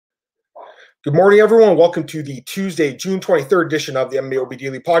Good morning, everyone. Welcome to the Tuesday, June 23rd edition of the MMA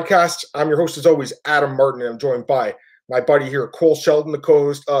Daily Podcast. I'm your host, as always, Adam Martin, and I'm joined by my buddy here, Cole Shelton, the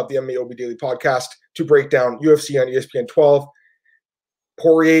co-host of the MMA Daily Podcast, to break down UFC on ESPN 12,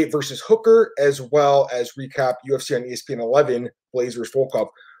 Poirier versus Hooker, as well as recap UFC on ESPN 11, Blaze versus Volkov.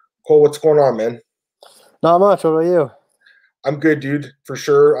 Cole, what's going on, man? Not much. What about you? I'm good, dude, for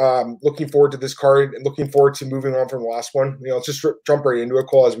sure. Looking forward to this card and looking forward to moving on from the last one. Let's just jump right into it,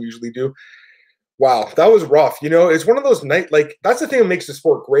 Cole, as we usually do. Wow, that was rough. It's one of those that's the thing that makes the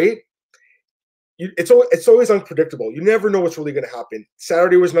sport great. It's always unpredictable. You never know what's really going to happen.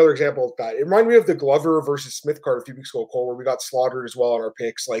 Saturday was another example of that. It reminded me of the Glover versus Smith card a few weeks ago, Cole, where we got slaughtered as well on our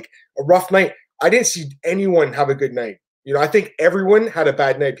picks. Like a rough night. I didn't see anyone have a good night. I think everyone had a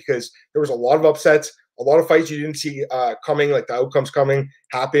bad night because there was a lot of upsets, a lot of fights you didn't see coming, like the outcomes coming,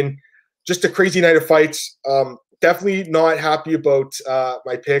 happen. Just a crazy night of fights. Definitely not happy about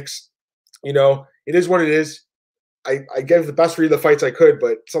my picks. It is what it is. I gave the best read of the fights I could,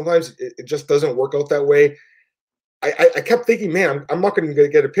 but sometimes it just doesn't work out that way. I kept thinking, man, I'm not going to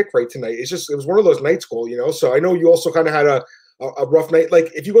get a pick right tonight. It was one of those nights, Cole, So I know you also kind of had a rough night.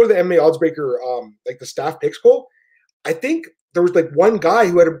 Like if you go to the MMA Oddsbreaker, like the staff picks, Cole, I think there was like one guy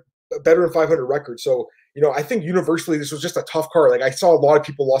who had a better than 500 record. So, I think universally this was just a tough card. Like I saw a lot of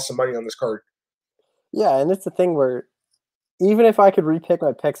people lost some money on this card. Yeah, and it's the thing where even if I could repick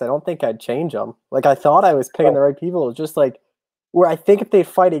my picks, I don't think I'd change them. Like, I thought I was picking the right people. It's just like, where I think if they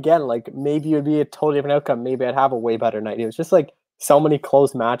fight again, like, maybe it would be a totally different outcome. Maybe I'd have a way better night. It was just like so many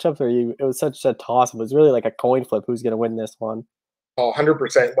close matchups where it was such a toss. It was really like a coin flip who's going to win this one. Oh,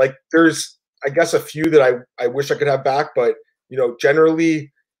 100%. Like, there's, I guess, a few that I wish I could have back, but,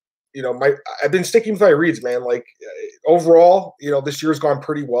 generally, I've been sticking with my reads, man. Like, overall, this year's gone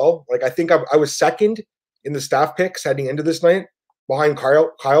pretty well. Like, I think I was second in the staff picks heading into this night behind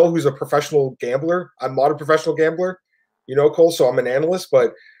Kyle, who's a professional gambler. I'm not a professional gambler, Cole, so I'm an analyst,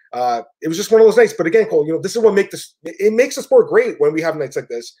 but it was just one of those nights. But again, Cole, this is what it makes the sport great when we have nights like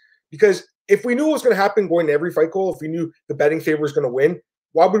this, because if we knew what was going to happen going to every fight, Cole, if we knew the betting favor was going to win,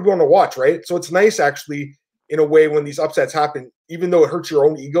 why would we want to watch, right? So it's nice actually in a way when these upsets happen, even though it hurts your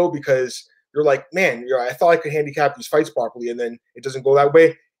own ego because you're like, man, I thought I could handicap these fights properly, and then it doesn't go that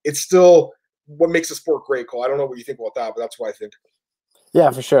way. It's still what makes the sport great, Cole. I don't know what you think about that, but that's what I think. Yeah,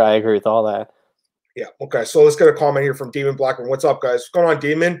 for sure. I agree with all that. Yeah. Okay. So let's get a comment here from Damon Blackburn. What's up, guys? What's going on,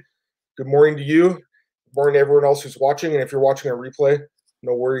 Damon? Good morning to you. Good morning to everyone else who's watching. And if you're watching a replay,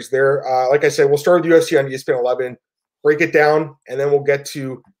 no worries there. Like I said, we'll start with UFC on ESPN 11, break it down, and then we'll get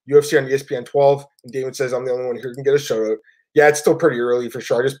to UFC on ESPN 12. And Damon says I'm the only one here who can get a shout out. Yeah, it's still pretty early for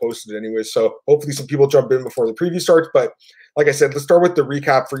sure. I just posted it anyway. So hopefully some people jump in before the preview starts. But like I said, let's start with the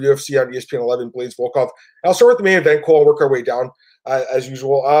recap for UFC on ESPN 11, Blades Volkov. I'll start with the main event, Cole, and work our way down as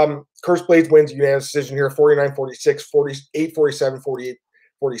usual. Curse Blades wins unanimous decision here, 49-46, 48-47,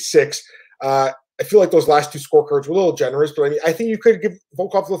 48-46. I feel like those last two scorecards were a little generous, but I think you could give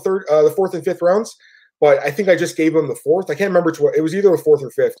Volkov the fourth and fifth rounds. But I think I just gave him the fourth. I can't remember it was either the fourth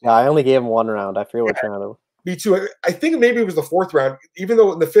or fifth. Yeah, I only gave him one round. I forget which round. Me too. I think maybe it was the fourth round, even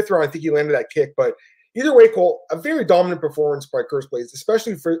though in the fifth round I think he landed that kick. But either way, Cole, a very dominant performance by Curse Blades,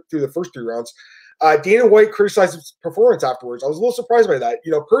 especially through the first three rounds. Dana White criticized his performance afterwards. I was a little surprised by that.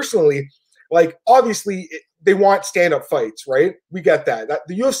 Personally, like obviously they want stand-up fights, right? We get that.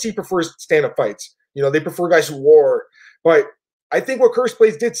 The UFC prefers stand-up fights. They prefer guys who war. But I think what Curse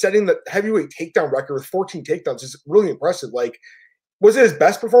Blades did, setting the heavyweight takedown record with 14 takedowns, is really impressive. Like, was it his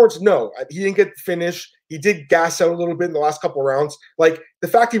best performance? No. He didn't get the finish. He did gas out a little bit in the last couple of rounds. Like, the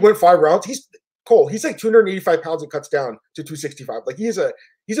fact he went 5 rounds, he's like 285 pounds and cuts down to 265. Like, he's a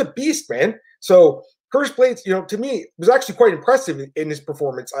beast, man. So, Curse Blades, to me, was actually quite impressive in his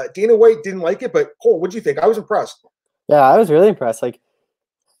performance. Dana White didn't like it, but Cole, what do you think? I was impressed. Yeah, I was really impressed.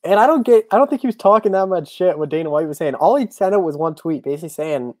 And I don't think he was talking that much shit what Dana White was saying. All he sent out was one tweet basically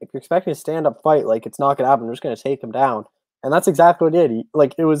saying, if you're expecting a stand-up fight, like, it's not going to happen. We're just going to take him down. And that's exactly what he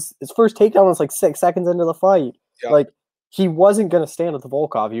did. It was his first takedown was like 6 seconds into the fight. Yeah. Like, he wasn't going to stand with the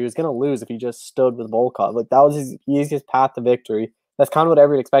Volkov. He was going to lose if he just stood with Volkov. Like, that was his easiest path to victory. That's kind of what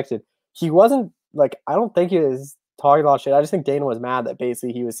everyone expected. He wasn't, I don't think he was talking about shit. I just think Dana was mad that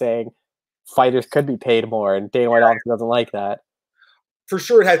basically he was saying fighters could be paid more, and Dana White obviously doesn't like that. For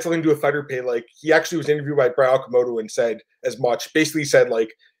sure it had something to do with fighter pay. Like, he actually was interviewed by Brian Okamoto and said as much. Basically said,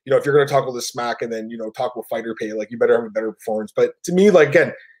 like, if you're going to talk about the smack and then, talk about fighter pay, like, you better have a better performance. But to me, like,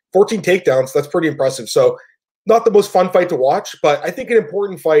 again, 14 takedowns, that's pretty impressive. So not the most fun fight to watch, but I think an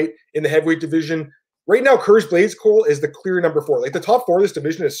important fight in the heavyweight division. Right now, Curse Blades, Cole, is the clear number 4. Like, the top 4 of this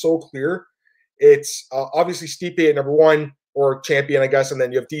division is so clear. It's obviously Stipe at number 1, or champion, I guess, and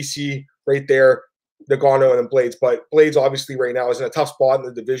then you have DC right there, Nagano and then Blades. But Blades obviously right now is in a tough spot in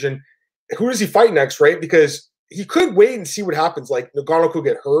the division. Who does he fight next, right? Because he could wait and see what happens. Like Nagano could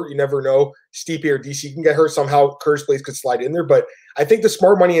get hurt. You never know. Stipe or DC can get hurt. Somehow Curtis Blades could slide in there. But I think the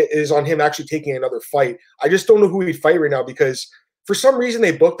smart money is on him actually taking another fight. I just don't know who he'd fight right now because for some reason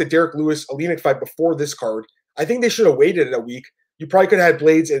they booked the Derek Lewis Olenek fight before this card. I think they should have waited a week. You probably could have had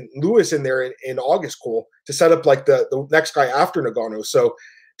Blades and Lewis in there in August, Cole, to set up like the next guy after Nagano. So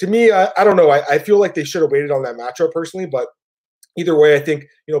to me, I don't know. I feel like they should have waited on that matchup personally, but either way, I think,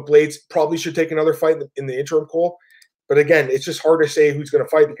 Blades probably should take another fight in the interim, Cole. But again, it's just hard to say who's going to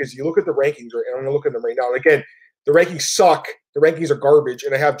fight because you look at the rankings, and I'm going to look at them right now. And again, the rankings suck. The rankings are garbage.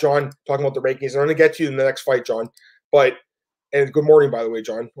 And I have John talking about the rankings. And I'm going to get to you in the next fight, John. And good morning, by the way,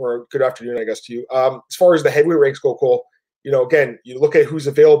 John, or good afternoon, I guess, to you. As far as the heavyweight ranks go, Cole, again, you look at who's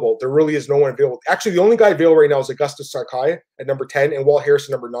available. There really is no one available. Actually, the only guy available right now is Augustus Sakai at number 10 and Walt Harris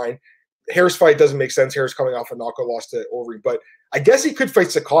at number 9. Harris fight doesn't make sense. Harris coming off a knockout loss to Overeem. But I guess he could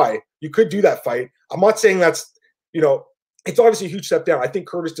fight Sakai. You could do that fight. I'm not saying that's, it's obviously a huge step down. I think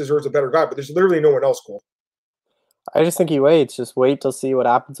Curtis deserves a better guy, but there's literally no one else, Cole. I just think he waits. Just wait to see what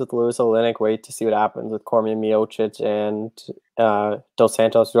happens with Lewis Olenek. Wait to see what happens with Cormier Miocic and Dos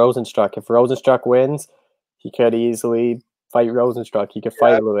Santos Rosenstruck. If Rosenstruck wins, he could easily fight Rosenstruck. He could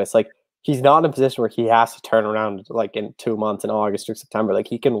fight Lewis. Like, he's not in a position where he has to turn around like in 2 months in August or September. Like,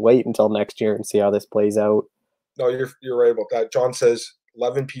 he can wait until next year and see how this plays out. No, you're right about that. John says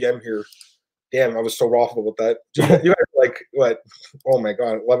 11 p.m. here. Damn, I was so off about that. You had like what? Oh my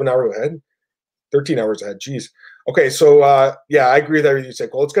God, 11 hours ahead, 13 hours ahead. Jeez. Okay, so I agree with everything you said.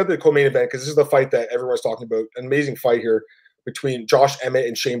 Well, let's get to the co-main event because this is the fight that everyone's talking about. An amazing fight here between Josh Emmett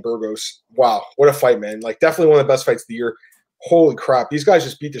and Shane Burgos. Wow, what a fight, man! Like, definitely one of the best fights of the year. Holy crap, these guys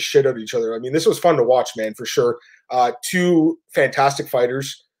just beat the shit out of each other. I mean, this was fun to watch, man, for sure. Two fantastic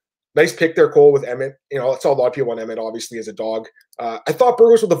fighters. Nice pick there, Cole, with Emmett. That's all a lot of people on Emmett, obviously, as a dog. I thought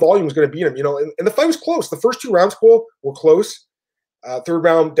Burgos with the volume was going to beat him, and the fight was close. The first 2 rounds, Cole, were close. Third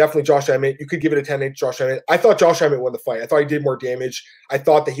round, definitely Josh Emmett. You could give it a 10-8 Josh Emmett. I thought Josh Emmett won the fight. I thought he did more damage. I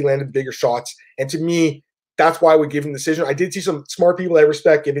thought that he landed the bigger shots. And to me, that's why I would give him the decision. I did see some smart people I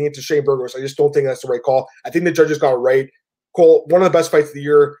respect giving it to Shane Burgos. I just don't think that's the right call. I think the judges got it right. Cole, one of the best fights of the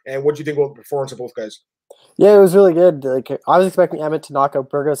year. And what do you think about the performance of both guys? Yeah, it was really good. Like, I was expecting Emmett to knock out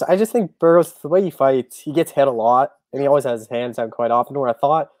Burgos. I just think Burgos, the way he fights, he gets hit a lot, and he always has his hands down quite often, where I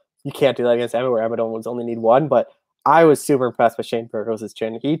thought you can't do that against Emmett, where Emmett only need one. But I was super impressed with Shane Burgos'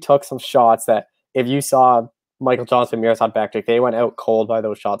 chin. He took some shots that if you saw Michael Johnson, Miroslav Bektic, they went out cold by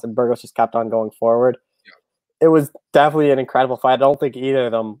those shots, and Burgos just kept on going forward. Yeah. It was definitely an incredible fight. I don't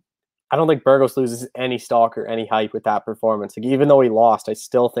think Burgos loses any stock or any hype with that performance. Like, even though he lost, I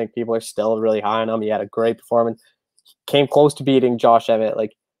still think people are still really high on him. He had a great performance. Came close to beating Josh Emmett.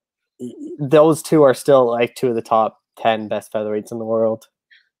 Like, those two are still like 2 of the top 10 best featherweights in the world.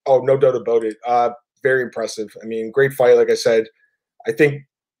 Oh, no doubt about it. Very impressive. I mean, great fight. Like I said, I think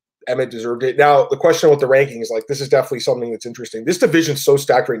Emmett deserved it. Now, the question with the rankings, like, this is definitely something that's interesting. This division's so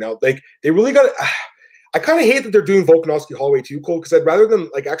stacked right now. Like, they really got to I kind of hate that they're doing Volkanovski Holloway too, Cole, because I'd rather them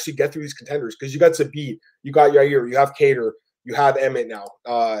like actually get through these contenders because you got Zabit, you got Yair, you have Cater, you have Emmett now,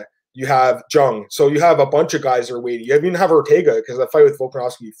 you have Jung. So you have a bunch of guys that are waiting. You even have Ortega because that fight with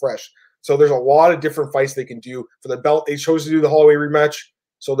Volkanovski is fresh. So there's a lot of different fights they can do for the belt. They chose to do the Holloway rematch.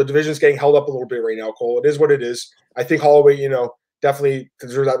 So the division's getting held up a little bit right now, Cole. It is what it is. I think Holloway, definitely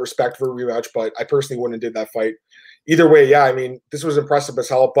deserves that respect for a rematch, but I personally wouldn't have did that fight. Either way, yeah, I mean, this was impressive as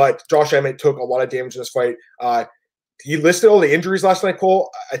hell, but Josh Emmett took a lot of damage in this fight. He listed all the injuries last night,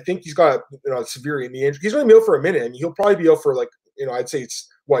 Cole. I think he's got severe knee injury. He's going to be out for a minute. I mean, he'll probably be out for I'd say it's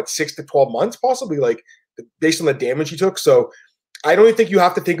 6 to 12 months, possibly, based on the damage he took. So I don't even think you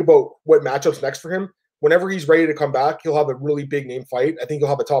have to think about what matchup's next for him. Whenever he's ready to come back, he'll have a really big name fight. I think he'll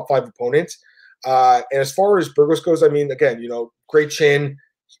have a top 5 opponent. And as far as Burgos goes, I mean, again, great chin.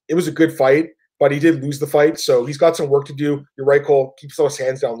 It was a good fight, but he did lose the fight. So he's got some work to do. You're right, Cole. Keeps those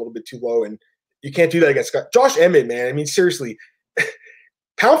hands down a little bit too low. And you can't do that against Josh Emmett, man. I mean, seriously,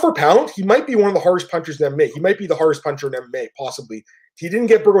 pound for pound, he might be one of the hardest punchers in MMA. He might be the hardest puncher in MMA, possibly. He didn't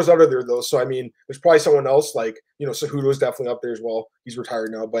get Burgos out of there, though. So, I mean, there's probably someone else Cejudo's definitely up there as well. He's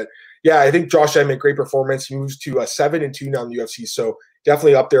retired now. But, yeah, I think Josh Emmett, great performance. He moves to 7-2 now in the UFC. So,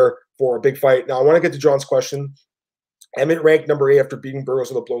 definitely up there for a big fight. Now, I want to get to John's question. Emmett ranked number 8 after beating Burgos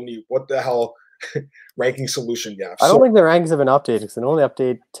with a blown knee. What the hell ranking solution? Yeah. I don't think the rankings have been updated because they only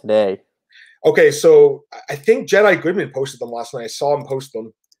update today. Okay, so I think Jedi Goodman posted them last night. I saw him post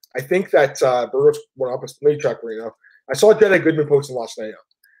them. I think that Burgos went up. Let me check right now. I saw Jedi Goodman post them last night.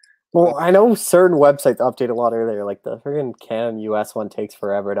 Well, I know certain websites update a lot earlier, like the freaking Canon US one takes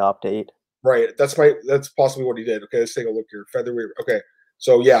forever to update. Right. That's possibly what he did. Okay, let's take a look here. Featherweight. Okay.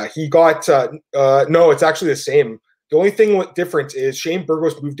 So yeah, he got no, it's actually the same. The only thing what difference is Shane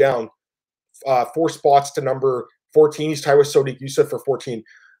Burgos moved down 4 spots to number 14. He's tied with Sodiq Yusuff for 14.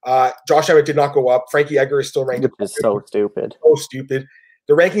 Josh Emmett did not go up. Frankie Edgar is still ranked. Which is so stupid. So stupid.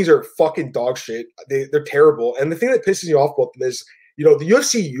 The rankings are fucking dog shit. They're terrible. And the thing that pisses me off about them is, you know, the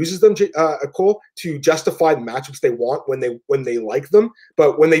UFC uses them, Cole, to justify the matchups they want when they like them.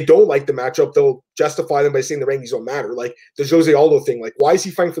 But when they don't like the matchup, they'll justify them by saying the rankings don't matter. Like the Jose Aldo thing. Like, why is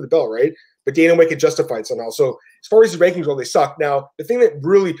he fighting for the belt, right? But Dana White can justify it somehow. So as far as his rankings go, they suck. Now, the thing that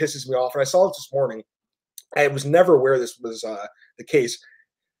really pisses me off, and I saw this morning, I was never aware this was the case.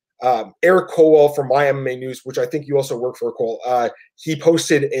 Eric Colwell from My MMA News, which I think you also work for, Cole. He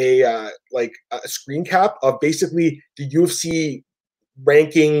posted a screen cap of basically the UFC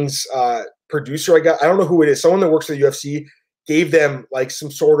rankings producer. I don't know who it is. Someone that works for the UFC gave them like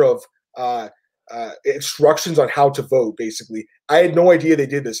some sort of instructions on how to vote. Basically, I had no idea they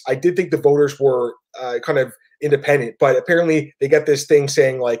did this. I did think the voters were kind of independent, but apparently they get this thing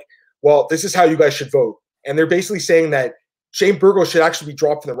saying like, "Well, this is how you guys should vote," and they're basically saying that Shane Burgos should actually be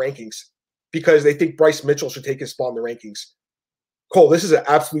dropped from the rankings because they think Bryce Mitchell should take his spot in the rankings. Cole, this is an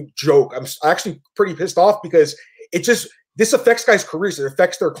absolute joke. I'm actually pretty pissed off because this affects guys' careers. It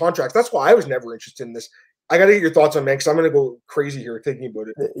affects their contracts. That's why I was never interested in this. I got to get your thoughts on it, man, because I'm going to go crazy here thinking about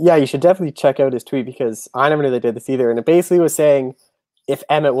it. Yeah, you should definitely check out his tweet because I never knew they did this either. And it basically was saying if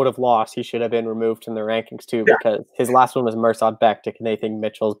Emmett would have lost, he should have been removed from the rankings too because his last one was Mirsad Bektik, and they think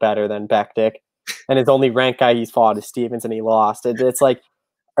Mitchell's better than Bektik. And his only ranked guy he's fought is Stevens, and he lost. It's like,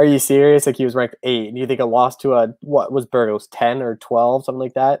 are you serious? Like, he was ranked 8, and you think a loss to what was Burgos, 10 or 12, something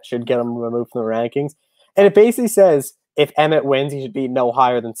like that, should get him removed from the rankings? And it basically says if Emmett wins, he should be no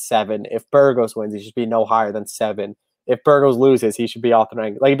higher than 7. If Burgos wins, he should be no higher than 7. If Burgos loses, he should be off the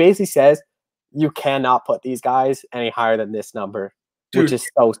rank. Like, it basically says you cannot put these guys any higher than this number, dude, which is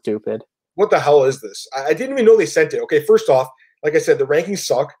so stupid. What the hell is this? I didn't even know they sent it. Okay, first off, like I said, the rankings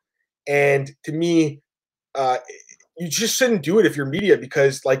suck. And to me, you just shouldn't do it if you're media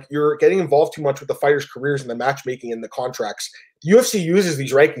because like you're getting involved too much with the fighters' careers and the matchmaking and the contracts. The UFC uses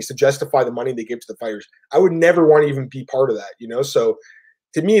these rankings to justify the money they give to the fighters. I would never want to even be part of that, you know? So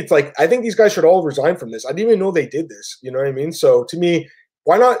to me, it's like, I think these guys should all resign from this. I didn't even know they did this, you know what I mean? So to me,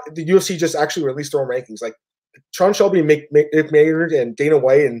 why not the UFC just actually release their own rankings? Like Sean Shelby, Mick Maynard, and Dana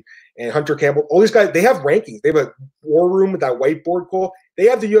White, and Hunter Campbell, all these guys, they have rankings. They have a war room with that whiteboard, Cole. They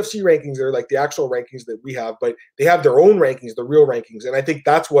have the UFC rankings. They're like the actual rankings that we have, but they have their own rankings, the real rankings. And I think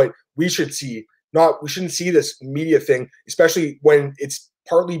that's what we should see. We shouldn't see this media thing, especially when it's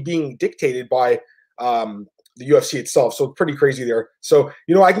partly being dictated by the UFC itself. So pretty crazy there. So,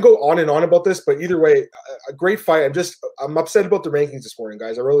 you know, I can go on and on about this, but either way, a great fight. I'm upset about the rankings this morning,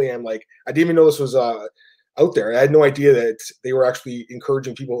 guys. I really am. Like, I didn't even know this was out there. I had no idea that they were actually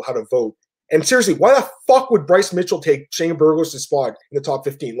encouraging people how to vote. And seriously, why the fuck would Bryce Mitchell take Shane Burgos' spot in the top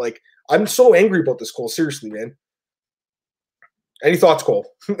 15? Like, I'm so angry about this, Cole. Seriously, man. Any thoughts, Cole?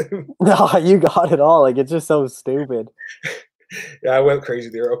 No, you got it all. Like, it's just so stupid. Yeah, I went crazy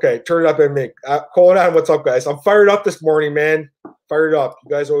there. Okay, turn it up and make. Cole and Adam, what's up, guys? I'm fired up this morning, man. Fired up.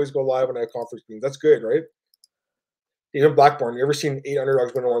 You guys always go live on a conference meeting. That's good, right? Even Blackburn. You ever seen 8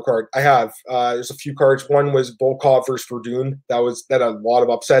 underdogs win on one card? I have. There's a few cards. One was Volkov versus Verdun. That had a lot of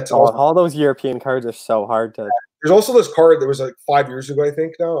upsets. All those European cards are so hard to. There's also this card that was like 5 years ago, I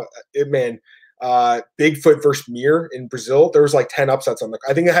think. Now, Bigfoot versus Mir in Brazil. There was like 10 upsets on the.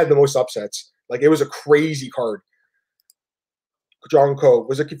 I think it had the most upsets. Like, it was a crazy card. John Coe,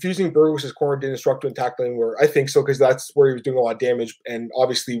 was it confusing Burgos' corner didn't instruct in tackling? Where I think so, because that's where he was doing a lot of damage, and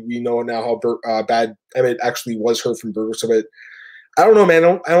obviously we know now how bad Emmett actually was hurt from Burgos. But I don't know, man.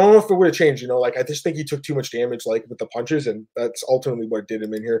 I don't know if it would have changed. You know, like I just think he took too much damage, like with the punches, and that's ultimately what did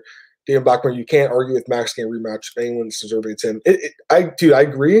him in here. David Blackburn, you can't argue with Max getting a rematch. If anyone's deserving, it's him. I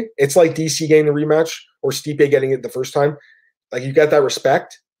agree. It's like DC getting the rematch or Stipe getting it the first time. Like, you get that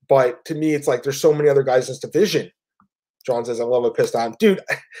respect, but to me, it's like there's so many other guys in this division. John says, I love a pissed on. Dude,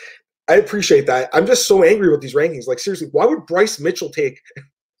 I appreciate that. I'm just so angry with these rankings. Like, seriously, why would Bryce Mitchell take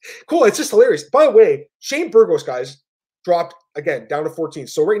 – Cool, it's just hilarious. By the way, Shane Burgos, guys, dropped, again, down to 14.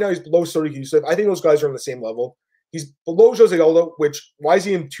 So right now he's below Sodiq Yusuff. I think those guys are on the same level. He's below Jose Aldo, which – why is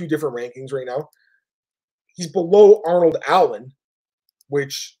he in 2 different rankings right now? He's below Arnold Allen,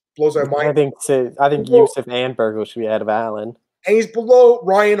 which blows my mind. I think Yusuff and Burgos should be ahead of Allen. And he's below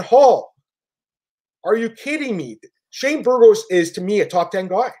Ryan Hall. Are you kidding me? Shane Burgos is, to me, a top 10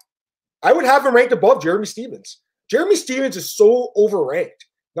 guy. I would have him ranked above Jeremy Stevens. Jeremy Stevens is so overranked.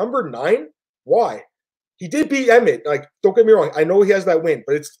 Number 9? Why? He did beat Emmett. Like, don't get me wrong. I know he has that win,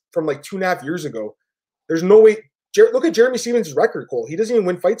 but it's from like 2.5 years ago. There's no way. Look at Jeremy Stevens' record, Cole. He doesn't even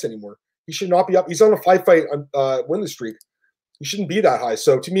win fights anymore. He should not be up. He's on a 5-fight win streak. He shouldn't be that high.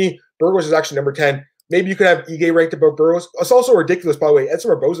 So to me, Burgos is actually number 10. Maybe you could have Ige ranked above Burgos. It's also ridiculous, by the way.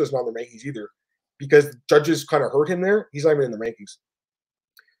 Edson Barboza is not in the rankings either because judges kind of hurt him there. He's not even in the rankings.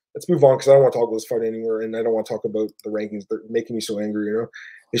 Let's move on because I don't want to talk about this fight anymore, and I don't want to talk about the rankings. They're making me so angry, you know?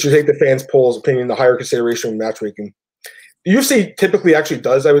 They should take the fans' polls opinion, the higher consideration in matchmaking. The UFC typically actually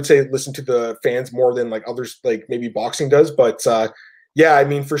does, I would say, listen to the fans more than like others, like maybe boxing does. But yeah, I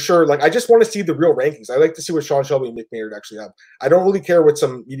mean, for sure, like I just want to see the real rankings. I like to see what Sean Shelby and Mick Maynard actually have. I don't really care what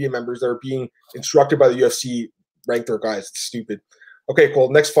some media members that are being instructed by the UFC rank their guys. It's stupid. Okay, cool.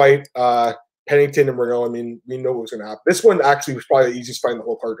 Next fight, Pennington and Renault. I mean, we know what was going to happen. This one actually was probably the easiest fight in the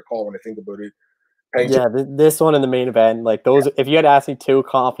whole card to call when I think about it. Pennington. Yeah, this one in the main event, like those. Yeah. If you had asked me 2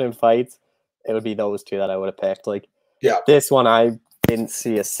 confident fights, it would be those 2 that I would have picked. Like, yeah, this one I didn't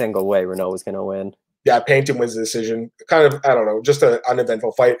see a single way Renault was going to win. Yeah, Pennington wins the decision. Kind of, I don't know, just an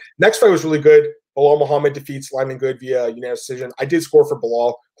uneventful fight. Next fight was really good. Bilal Muhammad defeats Lyman Good via unanimous decision. I did score for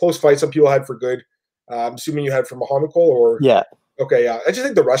Bilal. Close fight. Some people had for Good. I'm assuming you had for Muhammad, Cole, or yeah. Okay, yeah. I just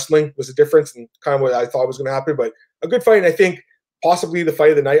think the wrestling was the difference and kind of what I thought was going to happen. But a good fight, and I think possibly the fight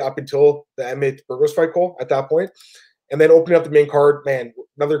of the night up until the Emmett Burgos fight, Cole, at that point. And then opening up the main card, man,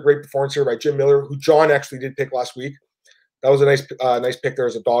 another great performance here by Jim Miller, who John actually did pick last week. That was a nice pick there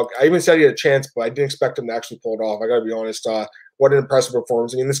as a dog. I even said he had a chance, but I didn't expect him to actually pull it off. I got to be honest. What an impressive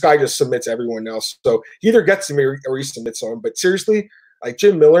performance. I mean, this guy just submits everyone else. So he either gets him or he submits on him. But seriously, like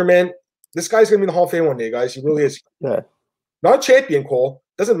Jim Miller, man, this guy's going to be in the Hall of Fame one day, guys. He really is. Yeah. Not a champion, Cole.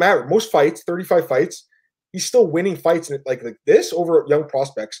 Doesn't matter. Most fights, 35 fights, he's still winning fights like this over young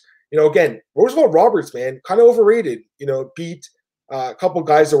prospects. You know, again, Roosevelt Roberts, man, kind of overrated. You know, beat a couple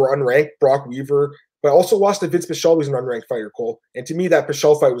guys that were unranked, Brock Weaver, but also lost to Vince Pichel, who's an unranked fighter, Cole. And to me, that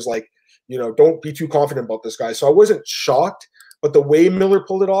Pichel fight was like, you know, don't be too confident about this guy. So I wasn't shocked, but the way Miller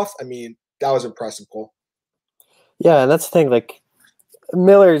pulled it off, I mean, that was impressive, Cole. Yeah, and that's the thing. Like,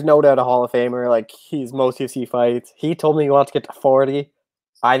 Miller is no doubt a Hall of Famer. Like, he's most UFC fights. He told me he wants to get to 40.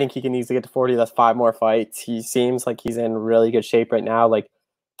 I think he can easily get to 40. That's 5 more fights. He seems like he's in really good shape right now. Like,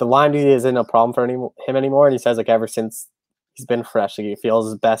 the Lyme disease isn't a problem for him anymore. And he says, like, ever since he's been fresh, like, he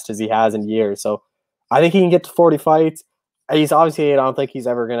feels as best as he has in years. So I think he can get to 40 fights. He's obviously, I don't think he's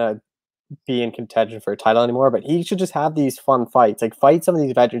ever going to be in contention for a title anymore, but he should just have these fun fights. Like, fight some of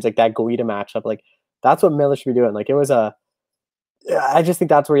these veterans, like that Guida matchup. Like, that's what Miller should be doing. Like, it was I just think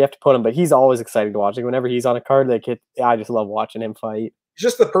that's where you have to put him, but he's always exciting to watch. Like, whenever he's on a card, like, I just love watching him fight. He's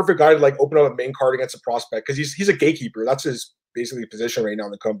just the perfect guy to, like, open up a main card against a prospect because he's a gatekeeper. That's his basically position right now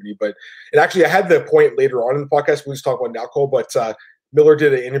in the company. But and actually, I had the point later on in the podcast. We'll just talk about now, Cole, but Miller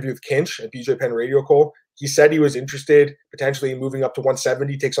did an interview with Kinch at BJ Penn Radio, Cole. He said he was interested potentially in moving up to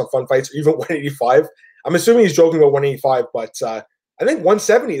 170, take some fun fights, or even 185. I'm assuming he's joking about 185, but I think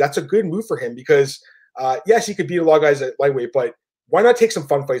 170, that's a good move for him because, yes, he could beat a lot of guys at lightweight, but why not take some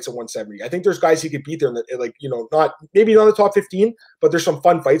fun fights at 170? I think there's guys he could beat there, in the, like, you know, maybe not the top 15, but there's some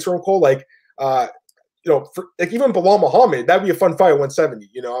fun fights for him, Cole. Like, you know, like even Bilal Muhammad, that'd be a fun fight at 170.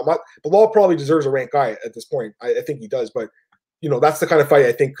 You know, Bilal probably deserves a ranked guy at this point. I think he does, but you know, that's the kind of fight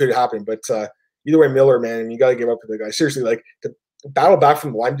I think could happen. But either way, Miller, man, you got to give up to the guy. Seriously, like to battle back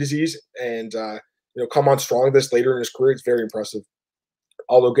from Lyme disease and you know, come on strong this later in his career, it's very impressive.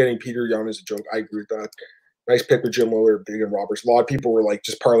 Although getting Peter Young is a joke, I agree with that. Nice pick with Jim Miller, Big and Roberts. A lot of people were like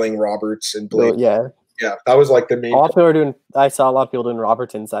just parlaying Roberts and Blake. Yeah, that was like the main. I saw a lot of people doing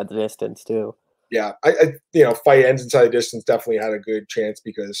Roberts inside the distance too. Yeah, I you know, fight ends inside the distance definitely had a good chance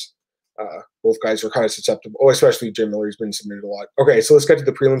because both guys were kind of susceptible. Oh, especially Jim Miller, he's been submitted a lot. Okay, so let's get to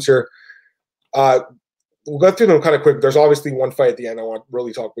the prelims here. We'll go through them kind of quick. There's obviously one fight at the end I want to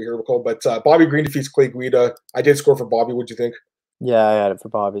really talk about here, Nicole. But Bobby Green defeats Clay Guida. I did score for Bobby. What'd you think? Yeah, I had it for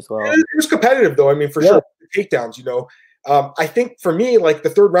Bobby as well. It was competitive, though. I mean, for sure, the takedowns, you know. I think for me, like the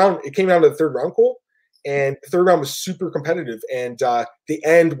third round, it came down to the third round, Cole. And the third round was super competitive. And the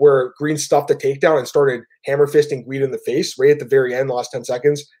end where Green stuffed the takedown and started hammer fisting Guida in the face right at the very end, last 10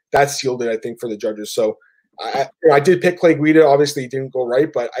 seconds, that sealed it, I think, for the judges. So I did pick Clay Guida. Obviously, it didn't go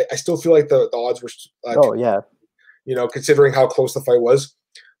right, but I still feel like the odds were you know, considering how close the fight was.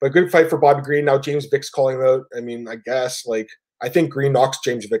 But good fight for Bobby Green. Now James Vick's calling him out. I mean, I guess, like, I think Green knocks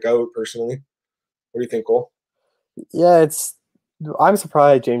James Vick out, personally. What do you think, Cole? Yeah, I'm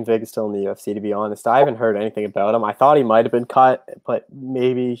surprised James Vick is still in the UFC, to be honest. I haven't heard anything about him. I thought he might have been cut, but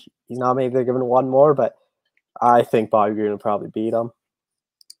maybe he's not. Maybe they're giving one more, but I think Bobby Green will probably beat him.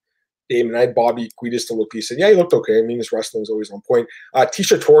 Damon, I had Bobby Guidas to look decent. Yeah, he looked okay. I mean, his wrestling was always on point.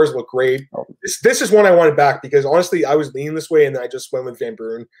 Tisha Torres looked great. This is one I wanted back because honestly, I was leaning this way and then I just went with Van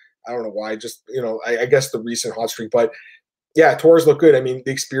Buren. I don't know why. Just, I guess the recent hot streak. But yeah, Torres looked good. I mean,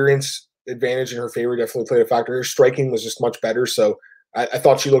 the experience advantage in her favor definitely played a factor. Her striking was just much better. So I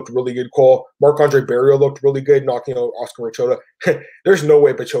thought she looked really good, Cole. Marc-Andre Barrios looked really good, knocking out Oscar Machota. There's no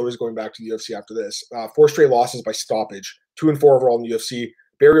way Machota is going back to the UFC after this. 4 straight losses by stoppage, 2-4 overall in the UFC.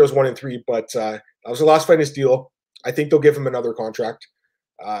 Barrios 1-3, but that was the last fight in his deal. I think they'll give him another contract.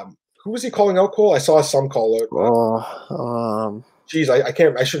 Who was he calling out, Cole? I saw some call out. Geez, I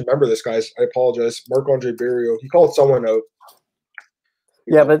can't. I should remember this, guys. I apologize. Marc-Andre Barrios. He called someone out.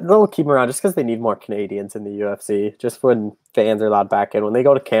 Yeah, but they'll keep him around just because they need more Canadians in the UFC. Just when fans are allowed back in. When they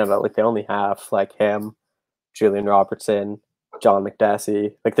go to Canada, like they only have like him, Julian Robertson, John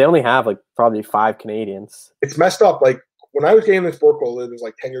McDessie. Like they only have like probably 5 Canadians. It's messed up. Like when I was getting this sport goal, it was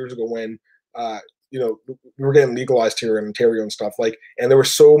like 10 years ago when we were getting legalized here in Ontario and stuff. Like, and there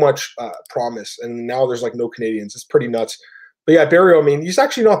was so much promise, and now there's like no Canadians. It's pretty nuts. But yeah, Barrios, I mean, he's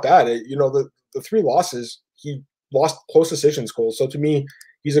actually not bad. The 3 losses, he lost close decisions, Cole. So to me,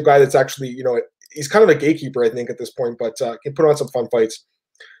 he's a guy that's actually, he's kind of a gatekeeper, I think, at this point, but can put on some fun fights.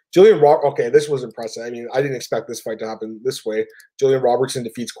 Okay, this was impressive. I mean, I didn't expect this fight to happen this way. Jillian Robertson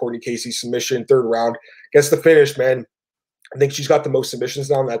defeats Courtney Casey, submission, 3rd round. Gets the finish, man. I think she's got the most submissions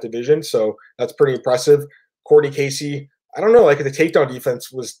now in that division, so that's pretty impressive. Courtney Casey, I don't know, like the takedown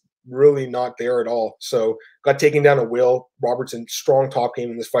defense was really not there at all. So got taken down at will. Robertson, strong top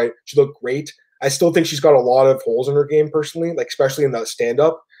game in this fight. She looked great. I still think she's got a lot of holes in her game personally, like especially in that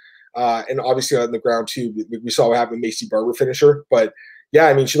stand-up. And obviously on the ground too. We saw what happened with Macy Barber finisher. But yeah,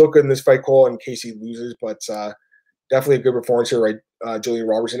 I mean, she looked good in this fight, Cole, and Casey loses, but definitely a good performance here, right? Jillian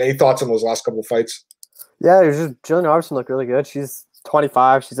Robertson. Any thoughts on those last couple of fights? Yeah, it was just Jillian Robertson looked really good. She's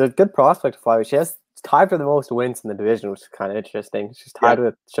 25. She's a good prospect to fly. She has tied for the most wins in the division, which is kind of interesting. She's tied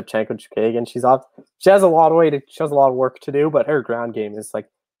with Shevchenko Chukagian. She has a lot of work to do, but her ground game is like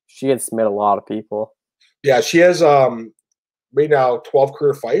she can submit a lot of people. Yeah, she has right now 12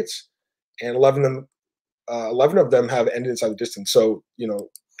 career fights, and 11 of them have ended inside the distance. So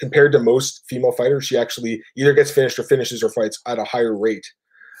compared to most female fighters, she actually either gets finished or finishes her fights at a higher rate.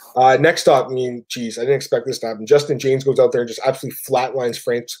 Next up, I mean, geez, I didn't expect this to happen. Justin James goes out there and just absolutely flatlines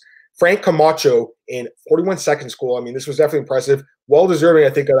Frank Camacho in 41 seconds, Cole. I mean, this was definitely impressive. Well deserving, I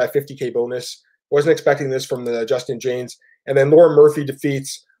think, of that $50K bonus. Wasn't expecting this from the Justin James. And then Lauren Murphy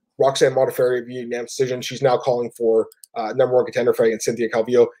defeats Roxanne Modafferi via unanimous decision. She's now calling for number 1 contender fight against Cynthia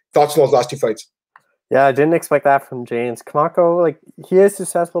Calvillo. Thoughts on those last 2 fights? Yeah, I didn't expect that from James. Camacho, like, he is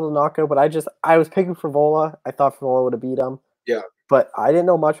successful to knock out, but I was picking Favola. I thought Favola would have beat him. Yeah. But I didn't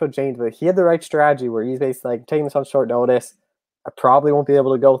know much about James, but he had the right strategy where he's basically like taking this on short notice. I probably won't be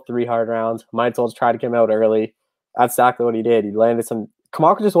able to go 3 hard rounds. Might as well try to get him out early. That's exactly what he did. He landed some.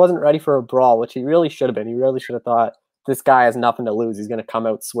 Camacho just wasn't ready for a brawl, which he really should have been. He really should have thought this guy has nothing to lose. He's going to come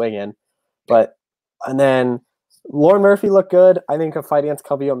out swinging. And then Lauren Murphy looked good. I think a fight against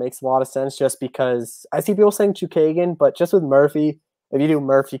Calvillo makes a lot of sense just because I see people saying Chukagian, but just with Murphy, if you do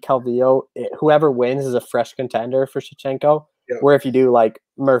Murphy Calvillo, whoever wins is a fresh contender for Shevchenko. Yeah. Where if you do like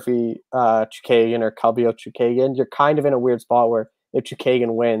Murphy Chukagian or Calvillo Chukagian, you're kind of in a weird spot where if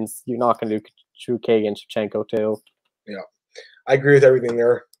Chukagian wins, you're not going to do Chukagian Shevchenko too. Yeah, I agree with everything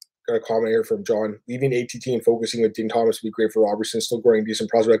there. Got a comment here from John. Leaving ATT and focusing with Dean Thomas would be great for Robertson. Still growing decent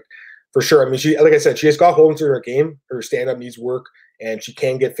prospect for sure. I mean, she, like I said, she has got holes in her game. Her stand-up needs work, and she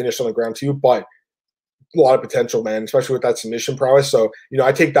can get finished on the ground too, but a lot of potential, man, especially with that submission prowess. So,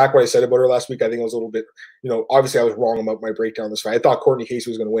 I take back what I said about her last week. I think it was a little bit, obviously I was wrong about my breakdown of this fight. I thought Courtney Casey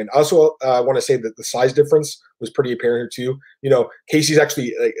was going to win. I also want to say that the size difference was pretty apparent here too. Casey's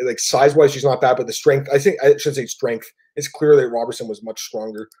actually like size-wise, she's not bad, but the strength, I think I should say strength. It's clear that Robertson was much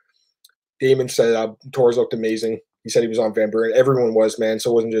stronger. Damon said Torres looked amazing. He said he was on Van Buren. Everyone was, man.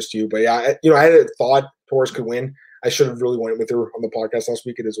 So it wasn't just you. But yeah, I had thought Torres could win. I should have really went with her on the podcast last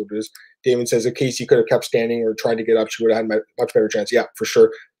week. It is what it is. Damon says if Casey could have kept standing or tried to get up, she would have had a much better chance. Yeah, for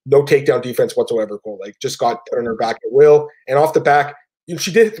sure. No takedown defense whatsoever, Cole. Like, just got put on her back at will. And off the back,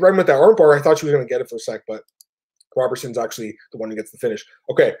 she did threaten with that arm bar. I thought she was going to get it for a sec, but Robertson's actually the one who gets the finish.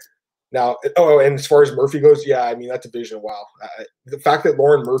 Okay. Now, and as far as Murphy goes, yeah, I mean, that division, wow. The fact that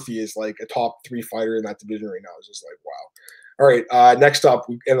Lauren Murphy is like a top 3 fighter in that division right now is just like, wow. All right, next up,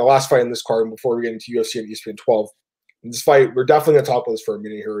 and the last fight in this card before we get into UFC and ESPN 12. In this fight, we're definitely going to talk about this for a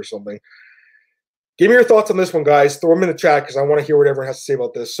minute here or something. Give me your thoughts on this one, guys. Throw them in the chat because I want to hear what everyone has to say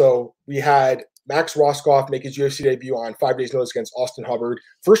about this. So we had Max Roscoff make his UFC debut on 5 days' notice against Austin Hubbard.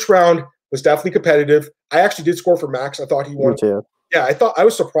 First round was definitely competitive. I actually did score for Max. I thought he won. Yeah, I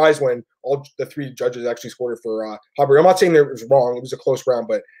was surprised when all the three judges actually scored it for Hubbard. I'm not saying that it was wrong; it was a close round,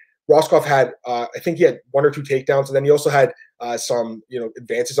 but Roscoff had, I think he had 1 or 2 takedowns, and then he also had some,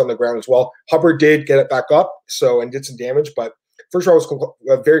 advances on the ground as well. Hubbard did get it back up, and did some damage, but first round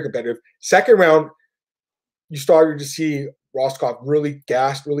was very competitive. Second round, you started to see Roscoff really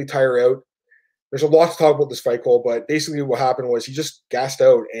gassed, really tire out. There's a lot to talk about this fight, Cole, but basically what happened was he just gassed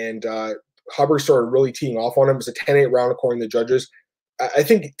out, and Hubbard started really teeing off on him. It was a 10-8 round according to the judges. I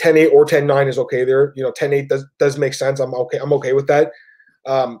think 10-8 or 10-9 is okay there. 10-8 does make sense. I'm okay with that.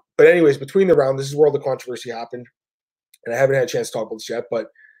 But anyways, between the round, this is where all the controversy happened, and I haven't had a chance to talk about this yet, but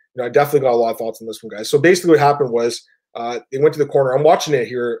I definitely got a lot of thoughts on this one, guys. So basically what happened was they went to the corner. I'm watching it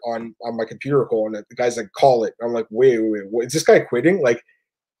here on my computer, Cole, and the guy's like, call it. I'm like, wait, what, is this guy quitting? Like,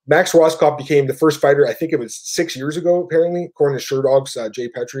 Max Roscoff became the first fighter, I think it was 6 years ago, apparently, according to Sherdog's Jay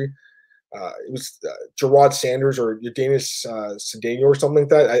Petrie. It was Gerard Sanders or Danis Cedeno or something like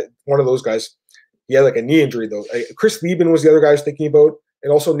that. One of those guys. He had like a knee injury, though. Chris Lieben was the other guy I was thinking about,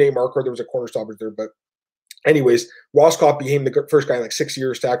 and also Nate Marquardt. There was a corner stoppage there. But anyways, Roscoff became the first guy in like 6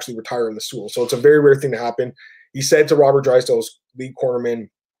 years to actually retire in the stool. So it's a very rare thing to happen. He said to Robert Drysdale's lead cornerman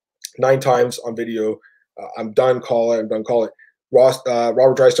 9 times on video, I'm done, call it, I'm done, call it.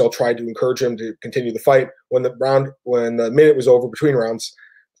 Robert Drysdale tried to encourage him to continue the fight. When the minute was over between rounds,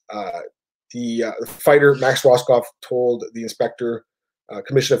 the fighter, Max Roscoff, told the inspector,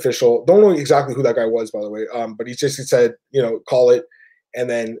 commission official, don't know exactly who that guy was, by the way, but he just said, call it. And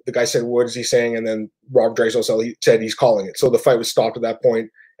then the guy said, what is he saying? And then Robert Drysdale said he's calling it. So the fight was stopped at that point.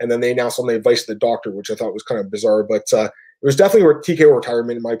 And then they announced on the advice of the doctor, which I thought was kind of bizarre. But it was definitely a TKO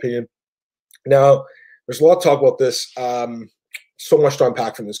retirement, in my opinion. Now, there's a lot to talk about this. So much to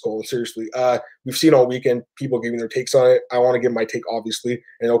unpack from this, Cole. Seriously. We've seen all weekend people giving their takes on it. I want to give my take, obviously.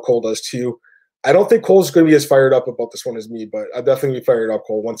 And I know Cole does too. I don't think Cole's going to be as fired up about this one as me, but I'll definitely be fired up,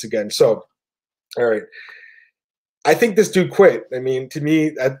 Cole, once again. So, all right. I think this dude quit. I mean, to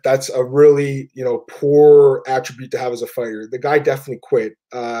me, that's a really, poor attribute to have as a fighter. The guy definitely quit.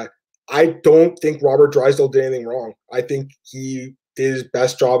 I don't think Robert Drysdale did anything wrong. I think he did his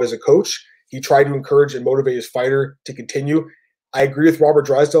best job as a coach. He tried to encourage and motivate his fighter to continue. I agree with Robert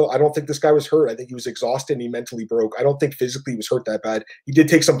Drysdale. I don't think this guy was hurt. I think he was exhausted and he mentally broke. I don't think physically he was hurt that bad. He did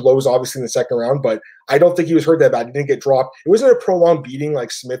take some blows, obviously, in the second round, but I don't think he was hurt that bad. He didn't get dropped. It wasn't a prolonged beating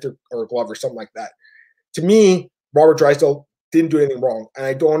like Smith or Glove or something like that. To me, Robert Drysdale didn't do anything wrong, and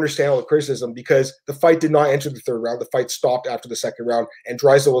I don't understand all the criticism because the fight did not enter the third round. The fight stopped after the second round, and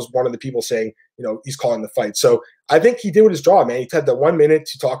Drysdale was one of the people saying, he's calling the fight. So I think he did his job, man. He had that 1 minute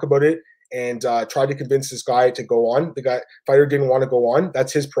to talk about it and tried to convince this guy to go on. The fighter didn't want to go on.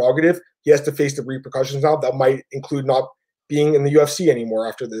 That's his prerogative. He has to face the repercussions now. That might include not being in the UFC anymore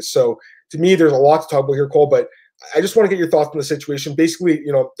after this. So to me, there's a lot to talk about here, Cole, but I just want to get your thoughts on the situation. Basically,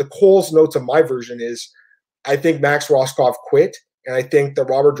 the Cole's notes of my version is I think Max Roscoff quit, and I think that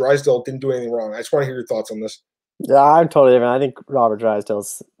Robert Drysdale didn't do anything wrong. I just want to hear your thoughts on this. Yeah, I'm totally different. I think Robert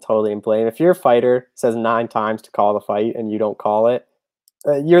Drysdale's totally in blame. If your fighter says 9 times to call the fight and you don't call it,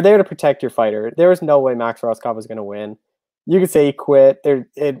 you're there to protect your fighter. There was no way Max Roscoff was going to win. You could say he quit.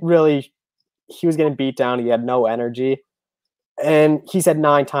 He was getting beat down. He had no energy, and he said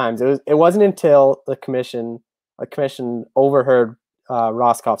 9 times. It wasn't until the commission overheard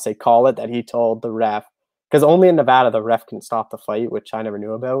Roscoff say call it that he told the ref. Because only in Nevada the ref can stop the fight, which I never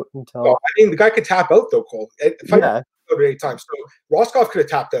knew about until. Well, I mean, the guy could tap out though, Cole. Yeah. 8 times. So Roscoff could have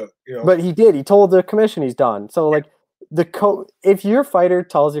tapped out. But he did. He told the commission he's done. So like if your fighter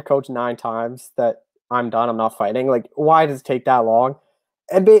tells your coach 9 times that I'm done, I'm not fighting. Like, why does it take that long?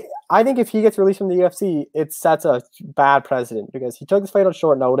 And I think if he gets released from the UFC, it sets a bad precedent because he took this fight on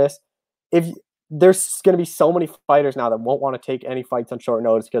short notice. If there's going to be so many fighters now that won't want to take any fights on short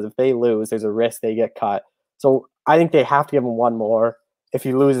notice because if they lose, there's a risk they get cut. So I think they have to give him 1 more. If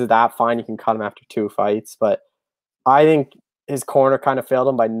he loses that, fine, you can cut him after 2 fights. But I think his corner kind of failed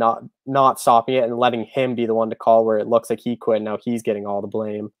him by not stopping it and letting him be the one to call where it looks like he quit. Now he's getting all the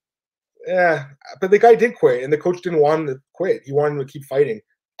blame. Yeah, but the guy did quit, and the coach didn't want him to quit. He wanted him to keep fighting.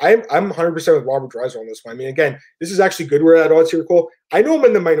 I'm 100% with Robert Drysdale on this one. I mean, again, this is actually good. We're at odds here, Cole. I know I'm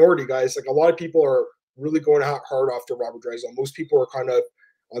in the minority, guys. Like a lot of people are really going hard after Robert Drysdale. Most people are kind of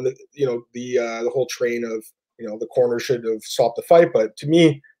on the the whole train of the corner should have stopped the fight, but to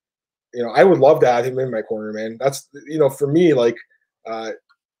me, I would love to have him in my corner, man. That's for me, like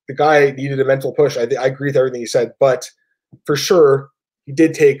the guy needed a mental push. I agree with everything he said, but for sure he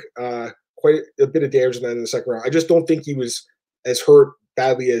did take quite a bit of damage in the second round. I just don't think he was as hurt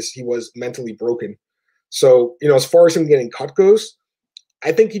badly as he was mentally broken. So as far as him getting cut goes,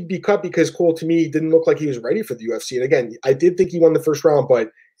 I think he'd be cut because Cole, to me, didn't look like he was ready for the UFC. And again, I did think he won the first round,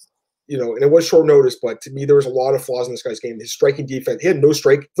 but and it was short notice. But to me, there was a lot of flaws in this guy's game. His striking defense, he had no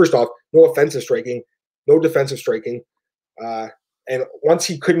strike. First off, no offensive striking, no defensive striking. And once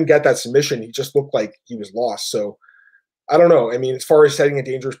he couldn't get that submission, he just looked like he was lost. So I don't know. I mean, as far as setting a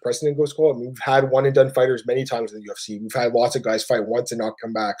dangerous precedent goes, Cole, I mean, we've had one and done fighters many times in the UFC. We've had lots of guys fight once and not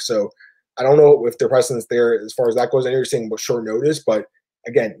come back. So I don't know if the precedent's there as far as that goes. I know you're saying about short notice, but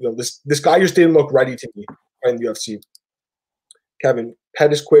again, this guy just didn't look ready to me in the UFC. Kevin,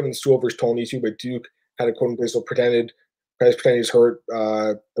 Pettis quit in stool versus Tony too, but Duke had a quote unquote so pretended he's hurt,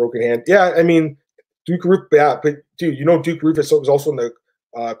 broken hand. Yeah, I mean, Duke Rufus, yeah, but dude, Duke Rufus was also in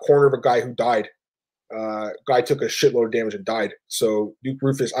the corner of a guy who died. Guy took a shitload of damage and died. So Duke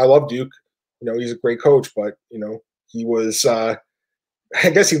Rufus, I love Duke. He's a great coach, but he was. I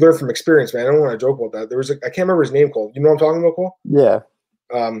guess he learned from experience, man. I don't want to joke about that. There was I can't remember his name, Cole. You know what I'm talking about, Cole? Yeah.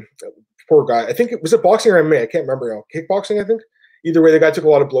 Poor guy. I think was it boxing or MMA? I can't remember now. Kickboxing, I think. Either way, the guy took a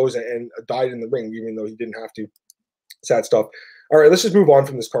lot of blows and died in the ring, even though he didn't have to. Sad stuff. All right, let's just move on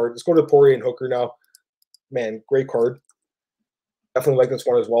from this card. Let's go to Poirier and Hooker now. Man, great card. Definitely like this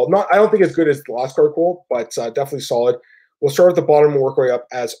one as well. I don't think it's good as the last card, Cole, but definitely solid. We'll start at the bottom and work our way up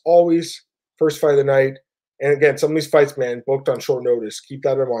as always. First fight of the night. And again, some of these fights, man, booked on short notice. Keep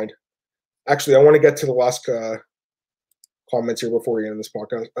that in mind. Actually, I want to get to the last comments here before we end this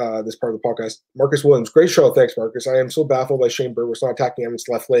podcast, this part of the podcast. Marcus Williams, great show. Thanks, Marcus. I am so baffled by Shane Burgos not attacking Emmett's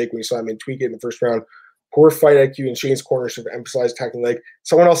left leg when he saw him tweak it in the first round. Poor fight IQ in Shane's corner should have emphasized attacking leg.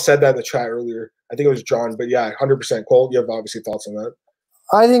 Someone else said that in the chat earlier. I think it was John, but yeah, 100%. Cole, you have obviously thoughts on that.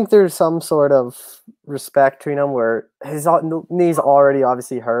 I think there's some sort of respect between them where his knee's already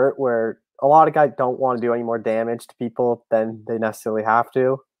obviously hurt, where a lot of guys don't want to do any more damage to people than they necessarily have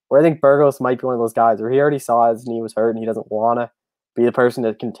to. Where I think Burgos might be one of those guys where he already saw his knee was hurt and he doesn't want to be the person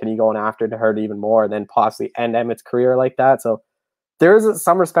to continue going after to hurt even more and then possibly end Emmett's career like that. So there is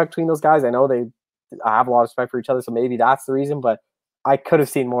some respect between those guys. I know they have a lot of respect for each other, so maybe that's the reason, but I could have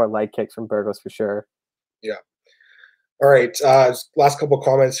seen more leg kicks from Burgos for sure. Yeah. All right. Last couple of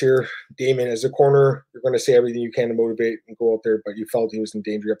comments here. Damon, as a corner, you're going to say everything you can to motivate and go out there, but you felt he was in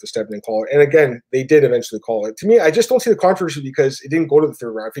danger. You have to step in and call it. And again, they did eventually call it. To me, I just don't see the controversy because it didn't go to the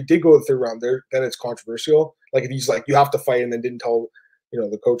third round. If it did go to the third round, then it's controversial. Like if he's like, you have to fight and then didn't tell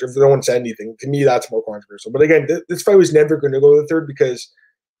the coach, if no one said anything, to me, that's more controversial. But again, this fight was never going to go to the third because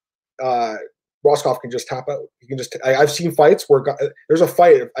Roscoff can just tap out. He can just. I've seen fights where there's a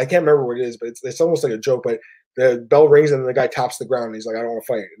fight. I can't remember what it is, but it's almost like a joke. But the bell rings and then the guy taps the ground. And he's like, I don't want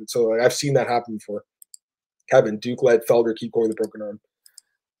to fight. And so I've seen that happen before. Kevin, Duke let Felder keep going with the broken arm.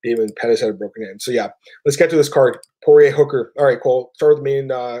 David Pettis had a broken hand. So yeah, let's get to this card. Poirier Hooker. All right, Cole. Start with the main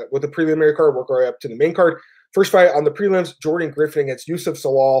with the preliminary card. Work our way up to the main card. First fight on the prelims: Jordan Griffin against Yusuf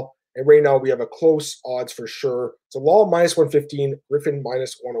Salal. And right now we have a close odds for sure. Salal minus 115, Griffin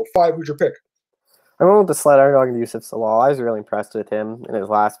minus 105. Who's your pick? I went with the slight underdog in Yusuf Salal. I was really impressed with him in his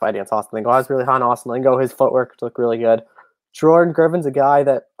last fight against Austin Lingo. I was really high on Austin Lingo. His footwork looked really good. Jordan Griffin's a guy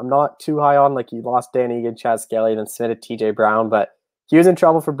that I'm not too high on. Like, he lost Dan Egan, Chad Skelly, then submitted TJ Brown, but he was in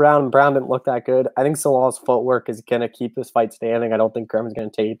trouble for Brown, and Brown didn't look that good. I think Salal's footwork is going to keep this fight standing. I don't think Griffin's going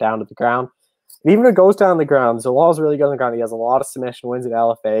to take it down to the ground. And even if it goes down the ground, Salal's really good on the ground. He has a lot of submission wins at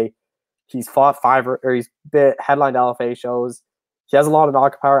LFA. He's fought he's headlined LFA shows. He has a lot of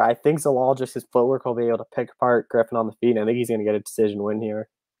knockout power. I think Zalal, just his footwork, will be able to pick apart Griffin on the feet. And I think he's going to get a decision win here.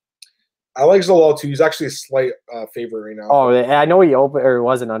 I like Zalal too. He's actually a slight favorite right now. Oh, I know he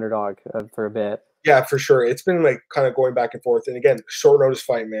was an underdog for a bit. Yeah, for sure. It's been like kind of going back and forth. And again, short notice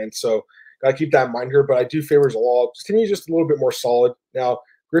fight, man. So gotta keep that in mind here. But I do favor Zalal. To me, just a little bit more solid. Now,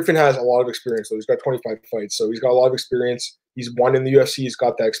 Griffin has a lot of experience. So he's got 25 fights. So he's got a lot of experience. He's won in the UFC. He's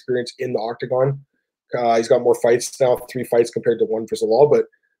got that experience in the octagon. He's got more fights now, 3 fights compared to 1 for Zalal. But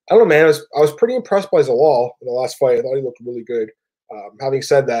I don't know, man. I was pretty impressed by Zalal in the last fight. I thought he looked really good. Having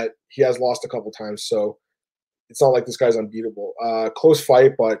said that, he has lost a couple times, so it's not like this guy's unbeatable. Close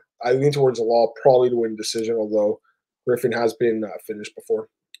fight, but I lean towards Zalal probably to win decision, although Griffin has been finished before.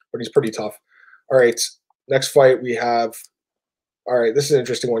 But he's pretty tough. All right, next fight we have. All right, this is an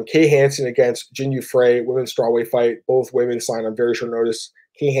interesting one. Kay Hansen against Jin Frey, women's strawweight fight. Both women signed on very short notice.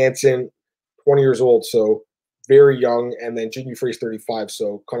 Kay Hansen, 20 years old, so very young, and then Jin Frey's 35,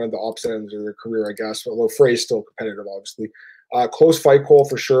 so kind of the opposite ends of their career, I guess. Although Frey's still competitive, obviously. Close fight call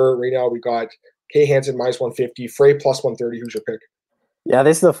for sure. Right now we got Kay Hansen minus 150, Frey plus 130. Who's your pick? Yeah,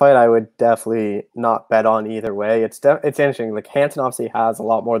 this is a fight I would definitely not bet on either way. It's interesting. Like, Hansen obviously has a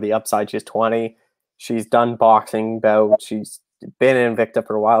lot more of the upside. She's 20. She's done boxing bouts. She's been in Invicta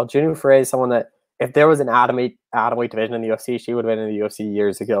for a while. Jin Frey is someone that if there was an atomweight division in the UFC, she would have been in the UFC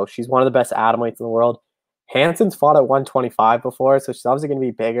years ago. She's one of the best atomweights in the world. Hanson's fought at 125 before, so she's obviously going to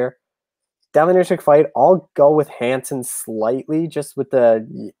be bigger. Definitely an interesting fight. I'll go with Hanson slightly, just with the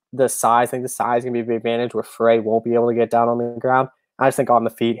size. I think the size is going to be a big advantage where Frey won't be able to get down on the ground. I just think on the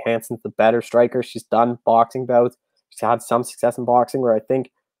feet, Hanson's the better striker. She's done boxing bouts. She's had some success in boxing where I think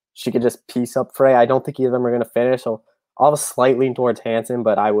she could just piece up Frey. I don't think either of them are going to finish, so I'll have a slight lean towards Hanson,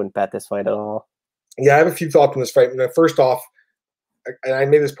 but I wouldn't bet this fight at all. Yeah, I have a few thoughts on this fight. First off, and I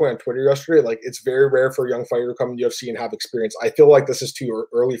made this point on Twitter yesterday, like it's very rare for a young fighter to come to UFC and have experience. I feel like this is too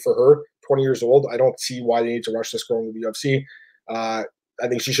early for her, 20 years old. I don't see why they need to rush this girl into the UFC. I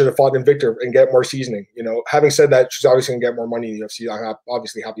think she should have fought Invicta and get more seasoning. Having said that, she's obviously going to get more money in the UFC. I'm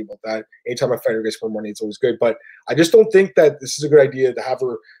obviously happy about that. Anytime a fighter gets more money, it's always good. But I just don't think that this is a good idea to have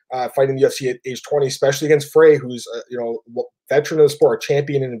her fight in the UFC at age 20, especially against Frey, who's veteran of the sport,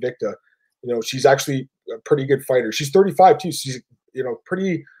 champion in Invicta. She's actually a pretty good fighter. She's 35 too. So she's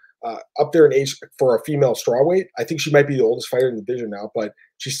pretty up there in age for a female strawweight. I think she might be the oldest fighter in the division now, but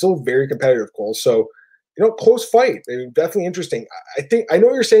she's still very competitive, Cole. So, close fight. I mean, definitely interesting. I know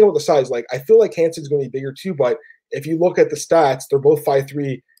what you're saying about the size. Like, I feel like Hanson's going to be bigger too, but if you look at the stats, they're both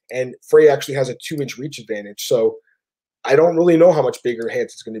 5'3", and Frey actually has a 2-inch reach advantage. So I don't really know how much bigger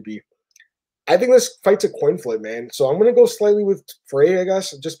Hanson's going to be. I think this fight's a coin flip, man. So I'm going to go slightly with Frey, I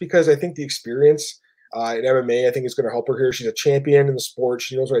guess, just because I think the experience in MMA, I think is going to help her here. She's a champion in the sport.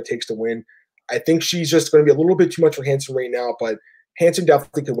 She knows what it takes to win. I think she's just going to be a little bit too much for Hanson right now, but Hanson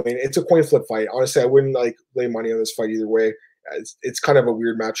definitely could win. It's a coin flip fight. Honestly, I wouldn't lay money on this fight either way. It's kind of a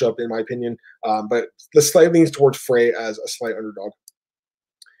weird matchup in my opinion, but the slight leans towards Frey as a slight underdog.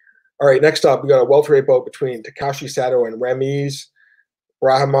 All right, next up, we got a welterweight bout between Takashi Sato and Ramiz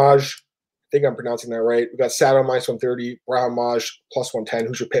Brahimaj. I think I'm pronouncing that right. We got Sato minus 130, Brahimaj plus 110.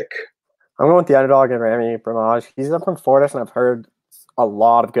 Who's your pick? I'm going with the underdog and Rami Brahimaj. He's up from Fortis, and I've heard a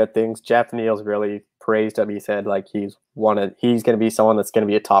lot of good things. Jeff Neal's really praised him. He said he's going to be someone that's going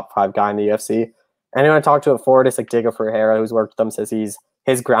to be a top 5 guy in the UFC. Anyone I talked to at Fortis, like Diego Ferreira, who's worked with him, says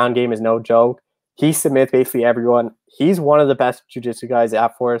his ground game is no joke. He submits basically everyone. He's one of the best jiu-jitsu guys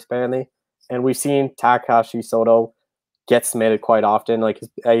at Fortis, apparently. And we've seen Takashi Sato get submitted quite often. Like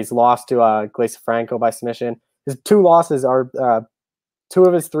he's lost to Glace Franco by submission. His two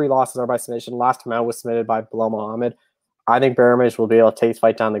of his 3 losses are by submission. Last time out was submitted by Bilal Muhammad. I think Brahimaj will be able to take his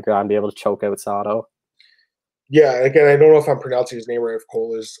fight down the ground and be able to choke out Sato. Yeah, again, I don't know if I'm pronouncing his name right. If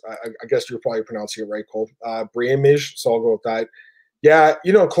Cole is, I guess you're probably pronouncing it right, Cole. Brahimaj, so I'll go with that. Yeah,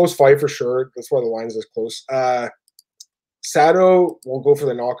 close fight for sure. That's why the line's this close. Sato will go for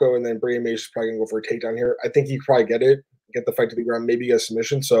the knockout, and then Brahimaj is probably going to go for a takedown here. I think he could probably get the fight to the ground, maybe get a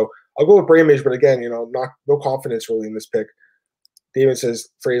submission. So I'll go with Brahimaj, but again, no confidence really in this pick. David says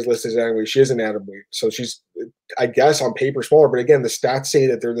Frey's listed as atomweight. She is an atomweight, so she's, I guess, on paper smaller. But again, the stats say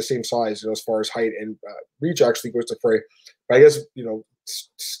that they're the same size, as far as height and reach actually goes to Frey. But I guess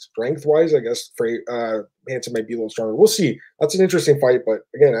strength wise, I guess Frey Hanson might be a little stronger. We'll see. That's an interesting fight, but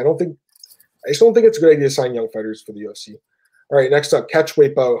again, I just don't think it's a good idea to sign young fighters for the UFC. All right, next up,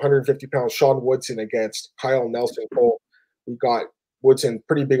 catchweight bout, 150 pounds, Sean Woodson against Kyle Nelson. Cole, we got Woodson,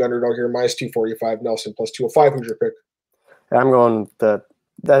 pretty big underdog here, minus 245. Nelson plus 205. Who's your pick? I'm going the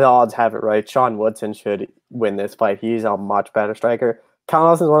odds have it right. Sean Woodson should win this fight. He's a much better striker. Kyle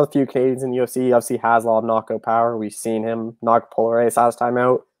Nelson is one of the few Canadians in the UFC. UFC has a lot of knockout power. We've seen him knock Poirier last time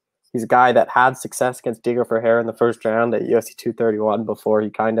out. He's a guy that had success against Diego Ferreira in the first round at UFC 231 before he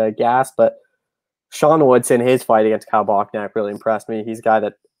kind of gassed. But Sean Woodson, his fight against Kyle Bochniak really impressed me. He's a guy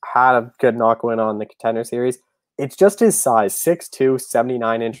that had a good knock win on the Contender Series. It's just his size, 6'2",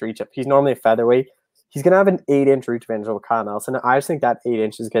 79-inch reach up. He's normally a featherweight. He's going to have an 8-inch reach advantage over Kyle Nelson. I just think that 8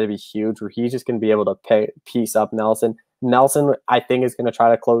 inch is going to be huge, where he's just going to be able to piece up Nelson. Nelson, I think, is going to try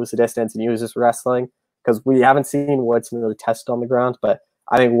to close the distance and use his wrestling, because we haven't seen Woodson really test on the ground. But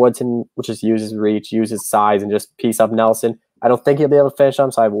I think Woodson will just use his reach, use his size, and just piece up Nelson. I don't think he'll be able to finish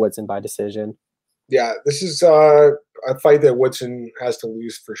him, so I have Woodson by decision. Yeah, this is a fight that Woodson has to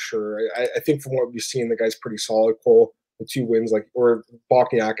lose for sure. I think from what we've seen, the guy's pretty solid, Cole. The 2 wins, or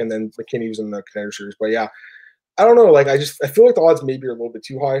Bochniak, and then McKinney was in the Contender Series. But yeah, I don't know. I feel like the odds maybe are a little bit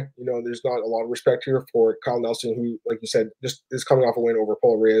too high. There's not a lot of respect here for Kyle Nelson, who, like you said, just is coming off a win over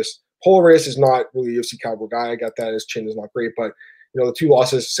Paul Reyes. Paul Reyes is not really a UFC caliber guy. I got that. His chin is not great, but the 2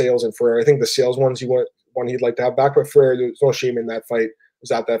 losses, Sales and Ferrer. I think the Sales ones he'd like to have back, but Ferrer, there's no shame in that fight.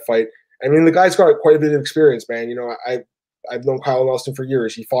 Was at that fight. I mean, the guy's got quite a bit of experience, man. I've known Kyle Nelson for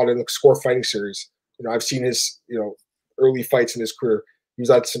years. He fought in the Score Fighting Series. I've seen his early fights in his career. He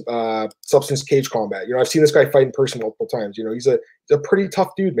was at Substance Cage Combat. I've seen this guy fight in person multiple times. He's a pretty tough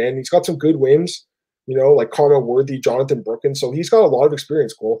dude, man. He's got some good wins. like Connor Worthy, Jonathan Brookins. So he's got a lot of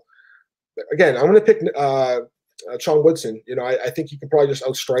experience, Cole. Again, I'm going to pick Sean Woodson. I think he can probably just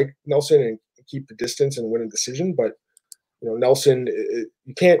outstrike Nelson and keep the distance and win a decision. But, Nelson,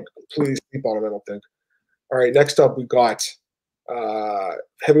 you can't completely sleep on him, I don't think. All right, next up we got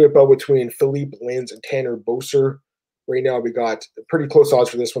heavyweight bout between Philippe Lins and Tanner Boser. Right now we got pretty close odds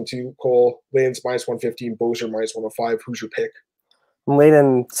for this one too. Cole, Lins -115, Boser -105. Who's your pick? I'm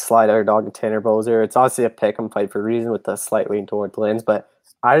leaning slight underdog to Tanner Boser. It's obviously a pick 'em fight for a reason with the slight lean towards Lins, but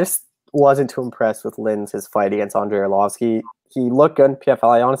I just wasn't too impressed with Lins, his fight against Andrei Arlovsky. He looked good in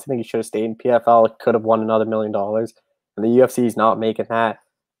PFL. I honestly think he should have stayed in PFL. Could have won another $1 million. And the UFC is not making that.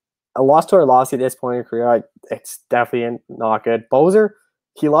 A loss to Arlovsky at this point in your career, it's definitely not good. Boser,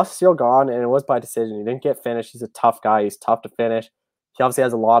 he lost to Cyril Gahn, and it was by decision. He didn't get finished. He's a tough guy. He's tough to finish. He obviously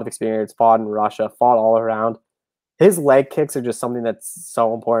has a lot of experience, fought in Russia, fought all around. His leg kicks are just something that's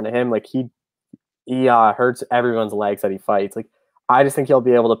so important to him. Like, he hurts everyone's legs that he fights. Like, I just think he'll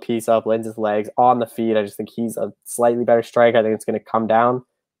be able to piece up Lins' legs on the feet. I just think he's a slightly better striker. I think it's going to come down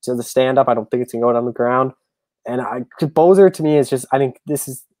to the stand-up. I don't think it's going to go down the ground. And Boser, to me, is just, I think this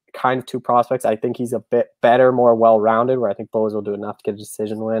is kind of two prospects. I think he's a bit better, more well-rounded, where I think Boser will do enough to get a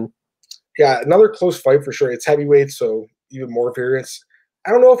decision win. Yeah, another close fight for sure. It's heavyweight, so even more variance.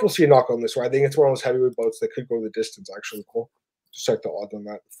 I don't know if we'll see a knockout on this one. I think it's one of those heavyweight bouts that could go the distance, actually. Cool. Just check the odds on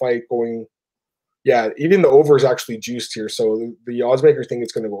that. Fight going, yeah, even the over is actually juiced here. So the odds makers think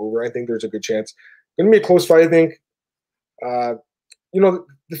it's going to go over. I think there's a good chance. Going to be a close fight, I think.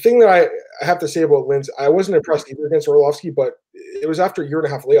 The thing that I have to say about Lins, I wasn't impressed either against Arlovsky, but it was after a year and a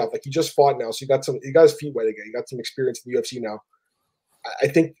half layoff. Like, he just fought now, so he got his feet wet again. He got some experience in the UFC now. I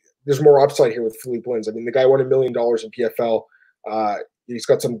think there's more upside here with Philippe Lins. I mean, the guy won $1 million in PFL. He's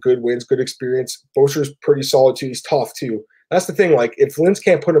got some good wins, good experience. Boser's pretty solid too. He's tough too. That's the thing. Like, if Lins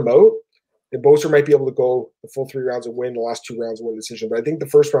can't put him out, then Boser might be able to go the full 3 rounds and win. The last 2 rounds and win the decision. But I think the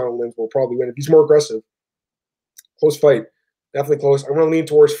first round Lins will probably win if he's more aggressive. Close fight. Definitely close. I'm going to lean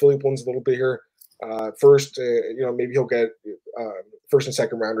towards Philippe Lins a little bit here. First, maybe he'll get first and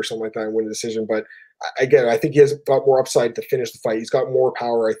second round or something like that and win a decision. But again, I think he has got more upside to finish the fight. He's got more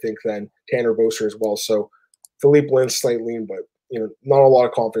power, I think, than Tanner Boser as well. So Philippe Lins, slight lean, but not a lot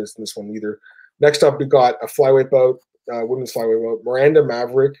of confidence in this one either. Next up, we got a flyweight bout, women's flyweight bout. Miranda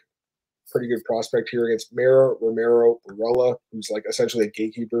Maverick, pretty good prospect here against Mara Romero Barella, who's like essentially a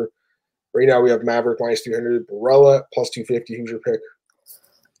gatekeeper. Right now, we have Maverick -200, Barella +250. Who's your pick?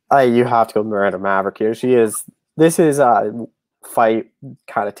 You have to go Miranda Maverick here. This is a fight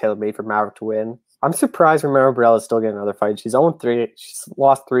kind of tailor-made for Maverick to win. I'm surprised Romero Barella is still getting another fight. She's 0-3. She's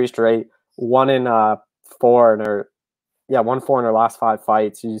lost 3 straight. 1 in 4 in her, 1-4 in her last 5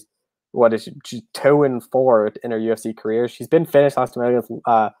 fights. She's 2-4 in her UFC career. She's been finished last time against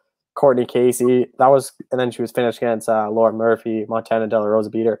Courtney Casey. And then she was finished against Laura Murphy. Montana De La Rosa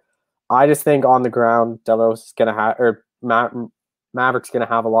beat her. I just think on the ground, De La Rosa is going to have, or Maverick's going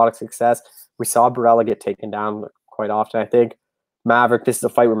to have a lot of success. We saw Barella get taken down quite often. I think this is a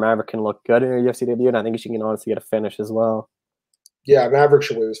fight where Maverick can look good in her UFC debut, and I think she can honestly get a finish as well. Yeah, Maverick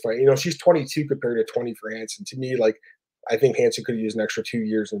should win this fight. She's 22 compared to 20 for Hansen. To me, I think Hansen could have used an extra 2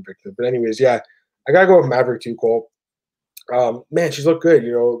 years in Victor. But anyways, yeah, I got to go with Maverick too, Cole. Man, she's looked good.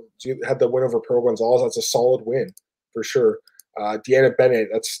 She had the win over Pearl Gonzalez. That's a solid win for sure. Deanna Bennett,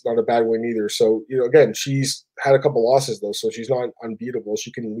 that's not a bad win either. So, again, she's had a couple losses, though, so she's not unbeatable.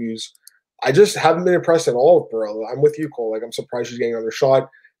 She can lose. I just haven't been impressed at all with Barella. I'm with you, Cole. I'm surprised she's getting another shot.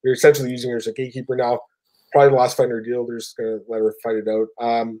 They're essentially using her as a gatekeeper now. Probably the last fight in her deal. They're just going to let her fight it out.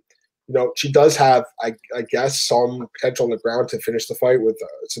 She does have, I guess, some potential on the ground to finish the fight with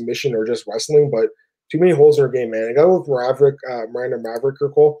submission or just wrestling, but too many holes in her game, man. I got to go with Miranda Maverick,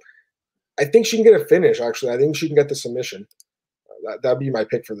 Cole. I think she can get a finish, actually. I think she can get the submission. That'd be my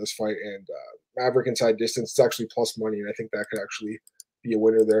pick for this fight. And Maverick inside distance is actually plus money, and I think that could actually be a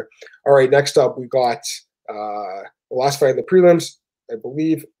winner there. All right, next up, we got the last fight in the prelims. I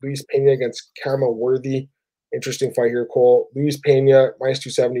believe Luis Pena against Kama Worthy. Interesting fight here, Cole. Luis Pena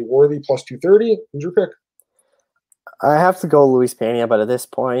 -270, Worthy +230. Who's your pick? I have to go Luis Pena, but at this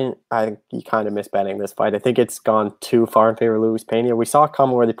point, I think you kind of miss betting this fight. I think it's gone too far in favor of Luis Pena. We saw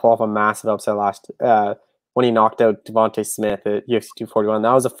Kama Worthy pull off a massive upset last when he knocked out Devontae Smith at UFC 241.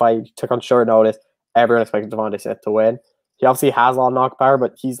 That was a fight he took on short notice. Everyone expected Devontae Smith to win. He obviously has a lot of knock power,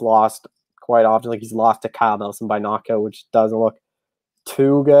 but he's lost quite often. Like, he's lost to Kyle Nelson by knockout, which doesn't look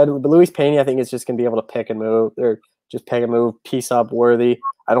too good. But Luis Pena, I think, is just going to be able to pick and move, piece up Worthy.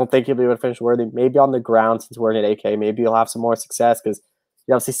 I don't think he'll be able to finish Worthy. Maybe on the ground since we're in at AK. Maybe he'll have some more success because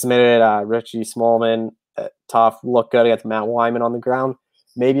he obviously submitted Richie Smallman, tough, looked good against Matt Wyman on the ground.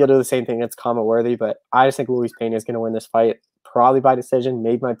 Maybe he'll do the same thing against Conor Worthy, but I just think Luis Pena is going to win this fight, probably by decision.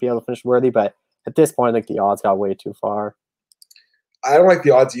 Maybe might be able to finish Worthy, but at this point, I think the odds got way too far. I don't like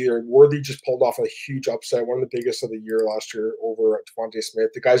the odds either. Worthy just pulled off a huge upset, one of the biggest of the year last year over at Devontae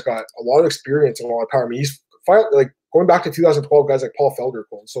Smith. The guy's got a lot of experience and a lot of power. I mean, he's like going back to 2012, guys like Paul Felder.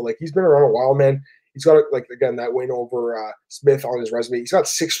 So like he's been around a while, man. He's got like again that win over Smith on his resume. He's got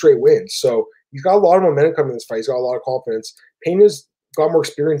 6 straight wins, so he's got a lot of momentum coming in this fight. He's got a lot of confidence. Pena's got more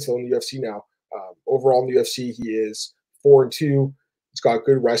experience in the UFC now. Overall in the UFC, he is 4-2. He's got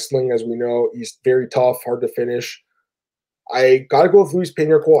good wrestling, as we know. He's very tough, hard to finish. I got to go with Luis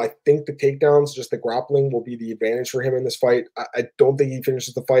Pena, Cole. I think the takedowns, just the grappling, will be the advantage for him in this fight. I don't think he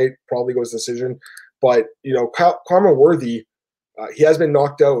finishes the fight. Probably goes decision. But, you know, Conor Worthy, he has been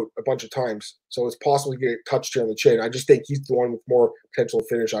knocked out a bunch of times, so it's possible to get touched here on the chin. I just think he's the one with more potential to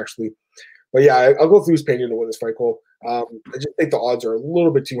finish, actually. But yeah, I'll go with Luis Pena to win this fight, Cole. I just think the odds are a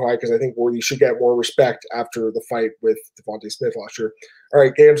little bit too high because I think Worthy should get more respect after the fight with Devontae Smith last year. All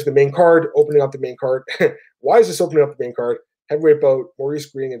right, getting to the main card, opening up the main card. Why is this opening up the main card? Heavyweight bout, Maurice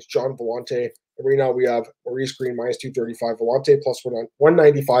Green against John Vellante. And right now we have Maurice Green minus 235, Vellante plus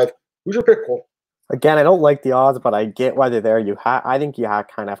 195. Who's your pick, Cole? Again, I don't like the odds, but I get why they're there. I think you kind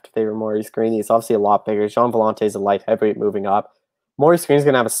of have to favor Maurice Green. He's obviously a lot bigger. Jean Vellante is a light heavyweight moving up. Maurice Green's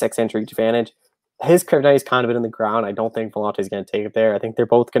going to have a 6-inch reach advantage. His kryptonite's kind of been in the ground. I don't think Vellante's going to take it there. I think they're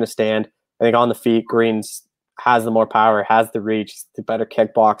both going to stand. I think on the feet, Green's has the more power, has the reach, the better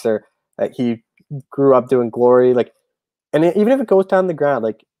kickboxer. He grew up doing glory. And even if it goes down the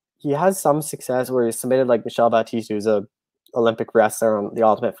ground, he has some success where he submitted Michel Baptiste, who's a Olympic wrestler on The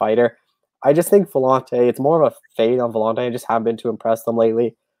Ultimate Fighter. I just think Vellante, it's more of a fade on Vellante. I just haven't been to impress them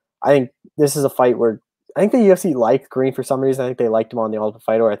lately. I think this is a fight where I think the UFC liked Green for some reason. I think they liked him on The Ultimate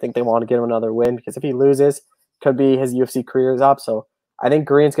Fighter. I think they want to get him another win because if he loses, could be his UFC career is up. So I think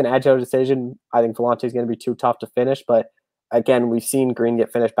Green's going to edge out a decision. I think Vellante is going to be too tough to finish. But again, we've seen Green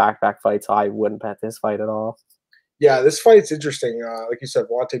get finished back-to-back fights, so I wouldn't bet this fight at all. Yeah, this fight's interesting. Like you said,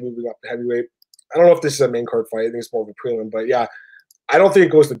 Vellante moving up to heavyweight. I don't know if this is a main card fight. I think it's more of a prelim. But yeah, I don't think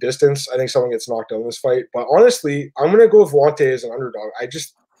it goes the distance. I think someone gets knocked out in this fight. But honestly, I'm going to go with Vellante as an underdog. I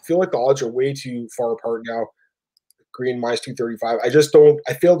just feel like the odds are way too far apart now. Green minus 235.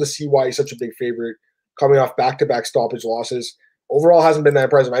 I fail to see why he's such a big favorite coming off back-to-back stoppage losses. Overall, hasn't been that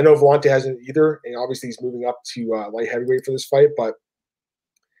impressive. I know Vellante hasn't either, and obviously he's moving up to light heavyweight for this fight, but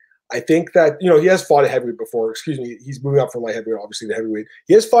I think that, he has fought a heavyweight before. Excuse me, he's moving up from light heavyweight, obviously, to heavyweight.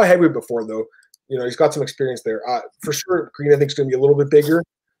 He has fought heavyweight before, though. He's got some experience there. For sure, Green, I think, is going to be a little bit bigger,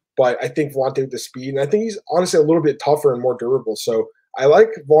 but I think Vellante with the speed, and I think he's honestly a little bit tougher and more durable. So I like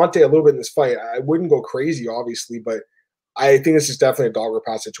Vellante a little bit in this fight. I wouldn't go crazy, obviously, but I think this is definitely a dog or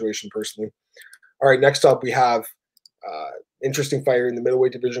pass situation, personally. All right, next up, we have interesting fighter in the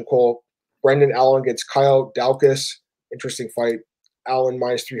middleweight division, Cole. Brendan Allen against Kyle Daukaus. Interesting fight. Allen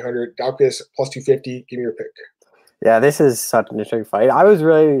minus 300. Daukaus plus 250. Give me your pick. Yeah, this is such an interesting fight. I was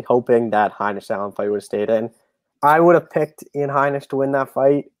really hoping that Heinisch-Allen fight would have stayed in. I would have picked Ian Heinisch to win that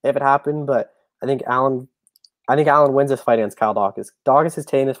fight if it happened, but I think Allen wins this fight against Kyle Daukaus. Daukaus has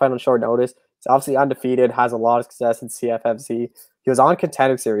taken this fight on short notice. He's obviously undefeated, has a lot of success in CFFC. He was on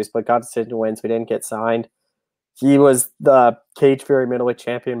Contender Series, but got decision to win, so he didn't get signed. He was the Cage Fury middleweight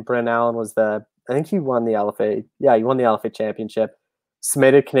champion. Brendan Allen was I think he won the LFA. Yeah, he won the LFA championship.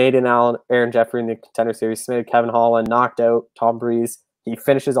 Submitted Canadian Aaron Jeffrey in the Contender Series. Submitted Kevin Holland, knocked out Tom Breeze. He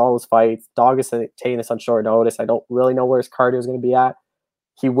finishes all his fights. Daukaus has taken this on short notice. I don't really know where his cardio is going to be at.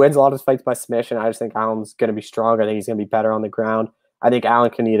 He wins a lot of his fights by submission. I just think Allen's going to be stronger. I think he's going to be better on the ground. I think Allen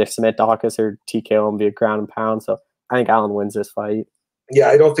can either submit Daukaus or TKO him via ground and pound. So I think Allen wins this fight. Yeah,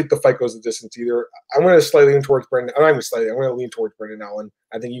 I don't think the fight goes the distance either. I'm going to slightly lean towards Brendan. I'm not even slightly. I'm going to lean towards Brendan Allen.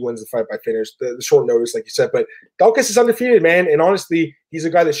 I think he wins the fight by finish. The short notice, like you said. But Daukaus is undefeated, man. And honestly, he's a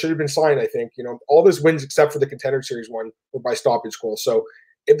guy that should have been signed, I think. All his wins except for the Contender Series one were by stoppage, Cole. So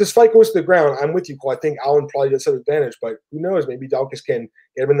if this fight goes to the ground, I'm with you, Cole. I think Allen probably does have advantage. But who knows? Maybe Daukaus can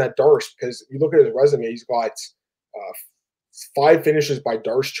get him in that Darce because you look at his resume, he's got 5 finishes by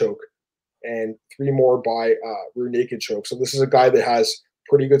Darce choke and 3 more by rear naked choke. So this is a guy that has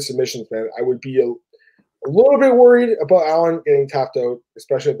pretty good submissions, man. I would be a little bit worried about Allen getting tapped out,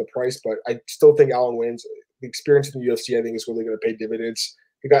 especially at the price, but I still think Allen wins. The experience in the UFC, I think, is really going to pay dividends.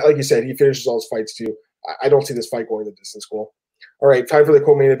 The guy, like you said, he finishes all his fights too. I don't see this fight going the distance, Cole. All right, time for the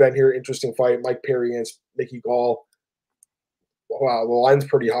co-main event here. Interesting fight. Mike Perry against Mickey Gall. Wow, the line's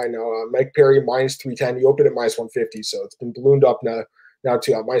pretty high now. Mike Perry minus 310. He opened at minus 150, so it's been ballooned up now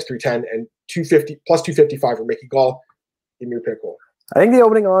to minus 310 and 250 plus 255 for Mickey Gall. Give me your pick, Cole. I think the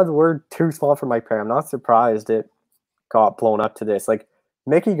opening odds were too small for Mike Perry. I'm not surprised it got blown up to this.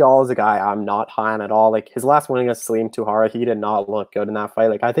 Mickey Gall is a guy I'm not high on at all. Like his last win against Salim Tuhara, he did not look good in that fight.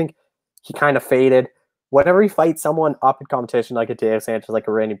 Like I think he kind of faded. Whenever he fights someone up in competition like a Diego Sanchez, like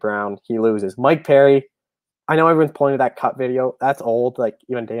a Randy Brown, he loses. Mike Perry, I know everyone's pointing to that cut video. That's old. Like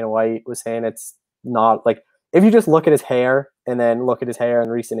even Dana White was saying it's not like if you just look at his hair and then look at his hair in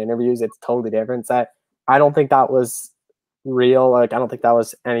recent interviews, it's totally different. That I don't think that was real. Like I don't think that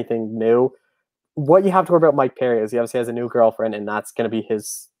was anything new. What you have to worry about Mike Perry is he obviously has a new girlfriend, and that's going to be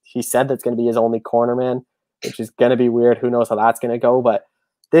his. He said that's going to be his only corner man, which is going to be weird. Who knows how that's going to go? But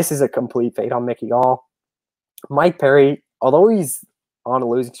this is a complete fade on Mickey Gall. Mike Perry, although he's on a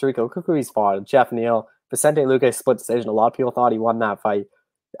losing streak, look who he's fought: Jeff Neal, Vicente Luque split decision. A lot of people thought he won that fight,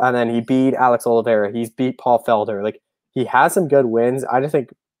 and then he beat Alex Oliveira. He's beat Paul Felder. Like he has some good wins. I just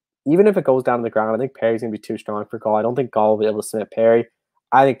think even if it goes down to the ground, I think Perry's going to be too strong for Gall. I don't think Gall will be able to submit Perry.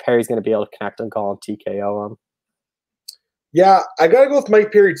 I think Perry's going to be able to connect on Gall and TKO him. Yeah, I got to go with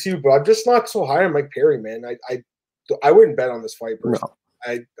Mike Perry too, but I'm just not so high on Mike Perry, man. I wouldn't bet on this fight personally.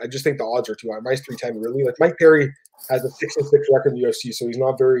 No. I just think the odds are too high. Minus 310, really. Like Mike Perry has a 6-6 record in the UFC, so he's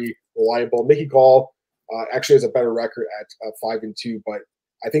not very reliable. Mickey Gall actually has a better record at 5-2, but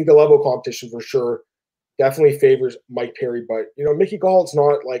I think the level of competition for sure definitely favors Mike Perry. But Mickey Gall is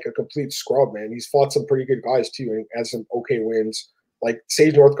not like a complete scrub, man. He's fought some pretty good guys too, and has some okay wins. Like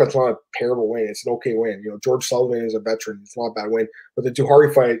Sage Northcutt's not a terrible win; it's an okay win. George Sullivan is a veteran; it's not a bad win. But the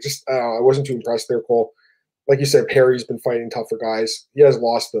Tuhari fight, just I wasn't too impressed there, Cole. Like you said, Perry's been fighting tougher guys. He has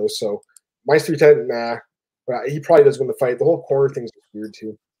lost those, so minus 310, nah. But he probably does win the fight. The whole corner thing's weird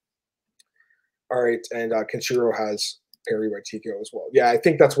too. All right, and Kenshiro has Perry by TKO as well. Yeah, I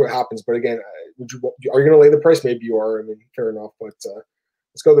think that's what happens. But again, are you going to lay the price? Maybe you are. I mean, fair enough. But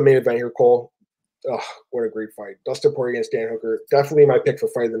let's go to the main event here, Cole. Oh, what a great fight. Dustin Poirier against Dan Hooker. Definitely my pick for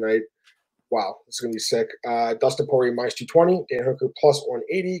fight of the night. Wow, this is going to be sick. Dustin Poirier minus 220, Dan Hooker plus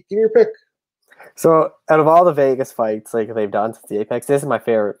 180. Give me your pick. So out of all the Vegas fights like they've done since the Apex, this is my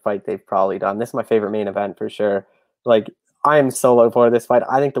favorite fight they've probably done. This is my favorite main event for sure. Like I am so looking forward to this fight.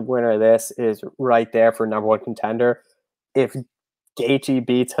 I think the winner of this is right there for number one contender. If Gaethje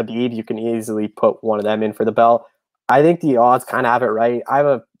beats Khabib, you can easily put one of them in for the belt. I think the odds kind of have it right.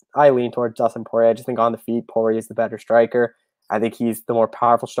 I lean towards Dustin Poirier. I just think on the feet, Poirier is the better striker. I think he's the more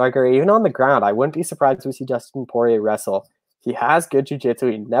powerful striker. Even on the ground, I wouldn't be surprised if we see Dustin Poirier wrestle. He has good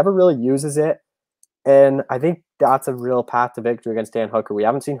jiu-jitsu. He never really uses it. And I think that's a real path to victory against Dan Hooker. We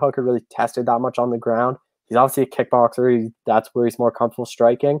haven't seen Hooker really tested that much on the ground. He's obviously a kickboxer. That's where he's more comfortable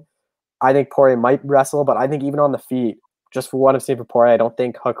striking. I think Poirier might wrestle, but I think even on the feet, just for what I've seen for Poirier, I don't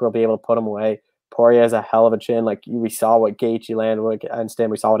think Hooker will be able to put him away. Poirier has a hell of a chin. Like we saw what Gaethje landed against him.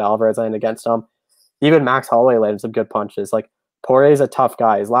 We saw what Alvarez landed against him. Even Max Holloway landed some good punches. Like Poirier is a tough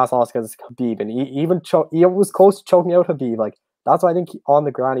guy. His last loss against Khabib, and he was close to choking out Khabib. Like that's why I think on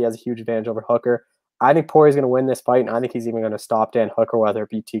the ground he has a huge advantage over Hooker. I think Poirier's going to win this fight, and I think he's even going to stop Dan Hooker, whether it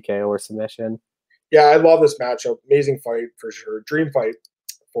be TKO or submission. Yeah, I love this matchup. Amazing fight for sure. Dream fight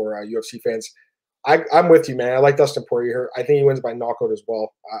for UFC fans. I'm with you, man. I like Dustin Poirier. I think he wins by knockout as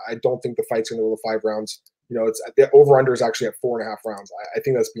well. I don't think the fight's going to go to 5 rounds. It's the over/under is actually at 4.5 rounds. I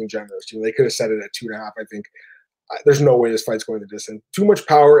think that's being generous. They could have set it at 2.5. I think there's no way this fight's going the distance. Too much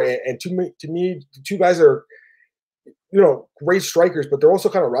power, and to me, the two guys are great strikers, but they're also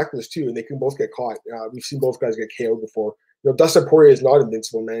kind of reckless too, and they can both get caught. We've seen both guys get KO'd before. Dustin Poirier is not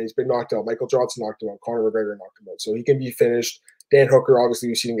invincible, man. He's been knocked out. Michael Johnson knocked him out. Conor McGregor knocked him out. So he can be finished. Dan Hooker, obviously,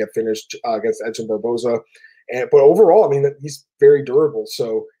 we've seen him get finished against Edson Barboza. But overall, I mean, he's very durable.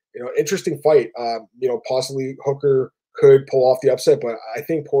 So, interesting fight. Possibly Hooker could pull off the upset, but I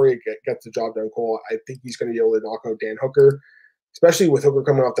think Poirier gets the job done, Cole. I think he's going to be able to knock out Dan Hooker, especially with Hooker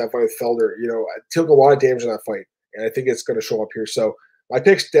coming off that fight with Felder. Took a lot of damage in that fight, and I think it's going to show up here. So my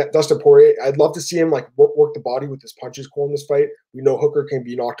pick's Dustin Poirier. I'd love to see him work the body with his punches, Cole, in this fight. We know Hooker can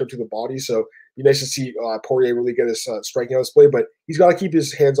be knocked up to the body, so it'd be nice to see Poirier really get his striking out display. But he's got to keep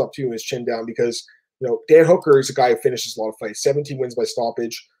his hands up too and his chin down because Dan Hooker is a guy who finishes a lot of fights. 17 wins by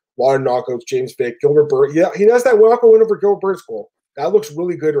stoppage, a lot of knockouts. James Vick, Gilbert Burns. Yeah, he has that knockout win over Gilbert Burns, Cole. That looks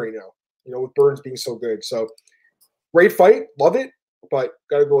really good right now. With Burns being so good. So great fight, love it. But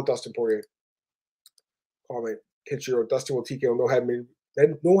got to go with Dustin Poirier. Comment. Kenshiro, Dustin will TKO, no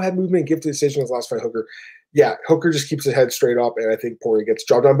head movement, give the decision his last fight, Hooker. Yeah, Hooker just keeps his head straight up, and I think Poirier gets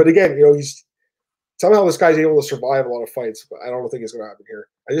the job done. But again, he's somehow this guy's able to survive a lot of fights, but I don't think it's going to happen here.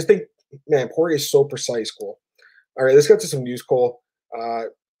 I just think, man, Poirier is so precise, Cole. All right, let's get to some news, Cole. I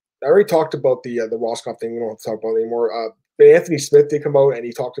already talked about the Roscoff thing. We don't have to talk about it anymore. But Anthony Smith did come out, and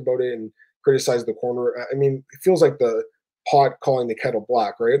he talked about it and criticized the corner. I mean, it feels like the pot calling the kettle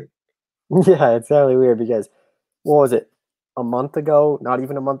black, right? Yeah, it's really weird because what was it? a month ago, not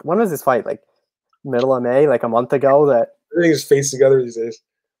even a month. When was this fight? Like middle of May, like a month ago. That Everything's face together these days.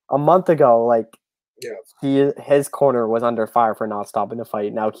 a month ago, like Yeah. his corner was under fire for not stopping the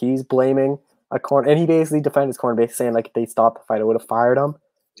fight. Now he's blaming a corner, and he basically defended his corner, basically saying like if they stopped the fight, I would have fired him.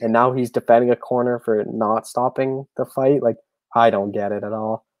 And now he's defending a corner for not stopping the fight. Like I don't get it at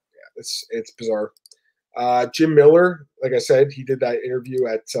all. Yeah, it's bizarre. Jim Miller, like I said, he did that interview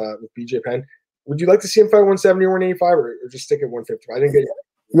at with BJ Penn. Would you like to see him fight 170 or 185, or just stick at 150? I didn't get.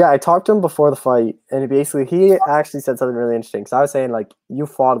 Yeah, I talked to him before the fight, and he actually said something really interesting. So I was saying, like, you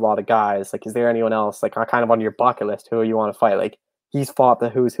fought a lot of guys. Like, is there anyone else, like, kind of on your bucket list who you want to fight? Like, he's fought the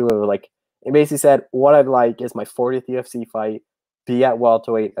who's who. Like, he basically said, what I'd like is my 40th UFC fight, be at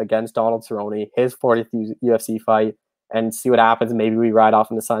welterweight against Donald Cerrone, his 40th UFC fight, and see what happens. Maybe we ride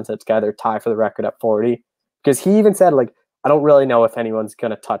off in the sunset together, tie for the record at 40. Because he even said, like, I don't really know if anyone's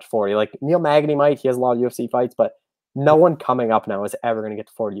going to touch 40. Like, Neil Magny might. He has a lot of UFC fights, but no one coming up now is ever going to get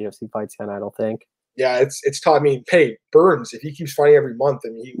to 40 UFC fights again, I don't think. Yeah, it's tough. I mean, hey, Burns, if he keeps fighting every month, I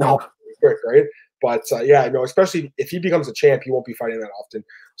mean, he won't be quick, right? But yeah, no, especially if he becomes a champ, he won't be fighting that often.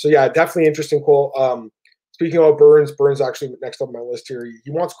 So yeah, definitely interesting, Cole. Speaking about Burns actually next up on my list here.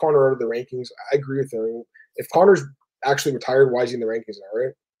 He wants Conor out of the rankings. I agree with him. If Conor's actually retired, why is he in the rankings now,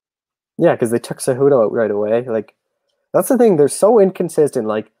 right? Yeah, because they took Cejudo out right away. Like, that's the thing. They're so inconsistent.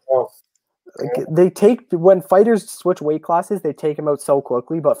 Like they take when fighters switch weight classes, they take them out so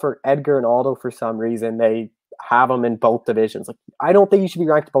quickly. But for Edgar and Aldo, for some reason, they have them in both divisions. Like, I don't think you should be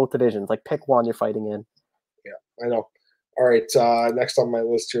ranked both divisions. Like, pick one you're fighting in. Yeah, I know. All right, next on my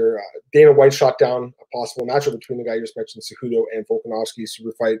list here, Dana White shot down a possible matchup between the guy you just mentioned, Cejudo and Volkanovski.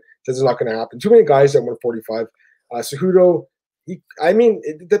 Super fight. Says it's not going to happen. Too many guys at 145. Cejudo.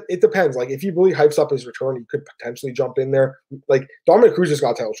 It depends. Like, if he really hypes up his return, he could potentially jump in there. Like, Dominic Cruz just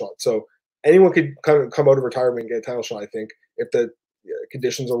got a title shot, so anyone could kind of come out of retirement and get a title shot, I think, if the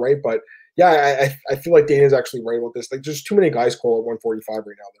conditions are right. But yeah, I feel like Dana's actually right about this. Like, there's too many guys, Cole, at 145 right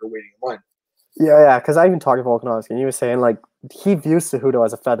now that are waiting in line. Yeah, because I even talked to Volkanovski, and he was saying, like, he views Cejudo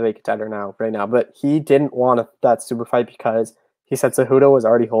as a featherweight contender right now, but he didn't want that super fight because he said Cejudo was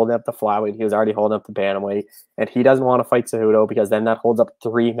already holding up the flyweight, he was already holding up the bantamweight, and he doesn't want to fight Cejudo because then that holds up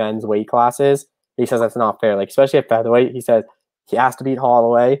 3 men's weight classes. He says that's not fair, like, especially at featherweight. He says he has to beat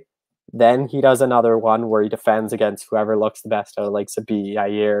Holloway, then he does another one where he defends against whoever looks the best out of, like, Sabit,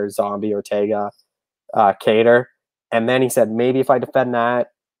 Yair, Zombie, Ortega, Cater, and then he said maybe if I defend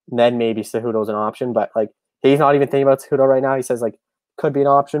that, then maybe Cejudo's an option, but like he's not even thinking about Cejudo right now. He says like could be an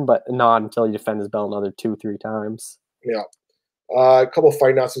option, but not until he defends his belt another 2-3 times. Yeah. A couple of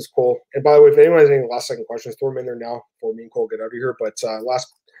fight announcements, Cole. And by the way, if anyone has any last second questions, throw them in there now before me and Cole get out of here. But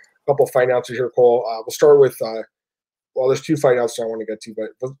last couple of fight announcements here, Cole. We'll start with well, there's 2 fight announcements I want to get to,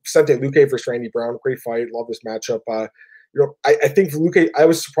 but Vicente Luque versus Randy Brown, great fight. Love this matchup. I think for Luque, I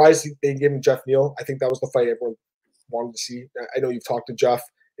was surprised they gave him Jeff Neal. I think that was the fight everyone wanted to see. I know you've talked to Jeff.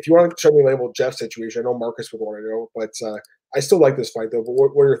 If you want to show me a label Jeff's situation, I know Marcus would want to know, but I still like this fight though. But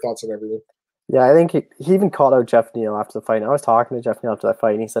what are your thoughts on everything? Yeah, I think he even called out Jeff Neal after the fight. And I was talking to Jeff Neal after that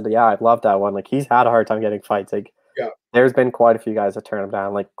fight, and he said, "Yeah, I love that one. Like he's had a hard time getting fights. Like there's been quite a few guys that turn him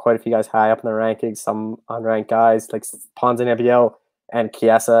down. Like quite a few guys high up in the rankings, some unranked guys like Ponzinibbio and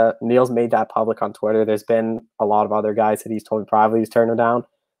Chiesa. Neal's made that public on Twitter. There's been a lot of other guys that he's told me privately he's turned him down.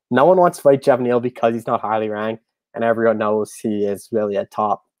 No one wants to fight Jeff Neal because he's not highly ranked, and everyone knows he is really a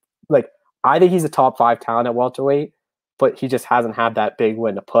top. Like, I think he's a top 5 talent at welterweight, but he just hasn't had that big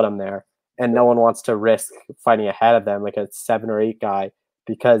win to put him there. And no one wants to risk fighting ahead of them, like a 7 or 8 guy,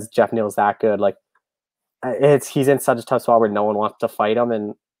 because Jeff Neal's that good. Like, he's in such a tough spot where no one wants to fight him,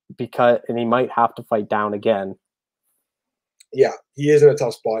 and he might have to fight down again. Yeah, he is in a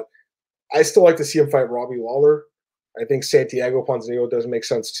tough spot. I still like to see him fight Robbie Lawler. I think Santiago Ponzinibbio does make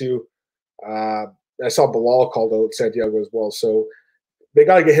sense too. I saw Bilal called out Santiago as well, so they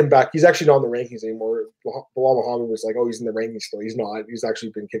got to get him back. He's actually not in the rankings anymore. Bilal Muhammad was like, oh, he's in the rankings still. He's not. He's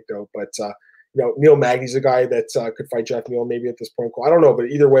actually been kicked out. But, Neil Magny's a guy that could fight Jeff Neal maybe at this point. I don't know, but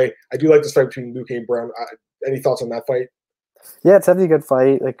either way, I do like this fight between Luque and Brown. Any thoughts on that fight? Yeah, it's definitely a good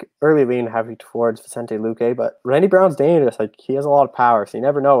fight. Like, early lean heavy towards Vicente Luque, but Randy Brown's dangerous. Like, he has a lot of power, so you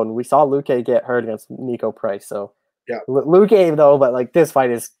never know. And we saw Luque get hurt against Nico Price. So, yeah. Luque, though, but, like, this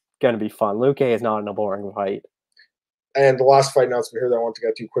fight is going to be fun. Luque is not in a boring fight. And the last fight announcement here that I want to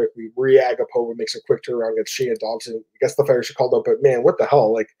get to quickly, Maria Agapova makes a quick turnaround against Shayna Dobson. I guess the fighter she called up, but man, what the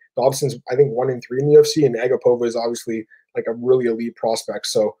hell? Like, Dobson's, I think, 1-3 in the UFC, and Agapova is obviously like a really elite prospect.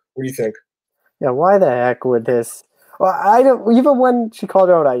 So what do you think? Yeah, why the heck would this? Well, I don't, even when she called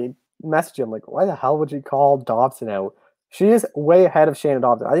her out, I messaged him, like, why the hell would she call Dobson out? She is way ahead of Shayna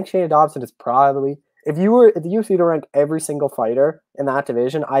Dobson. I think Shayna Dobson is probably if the UFC to rank every single fighter in that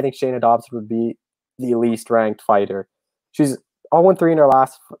division, I think Shayna Dobson would be the least ranked fighter. She's 0-3 in her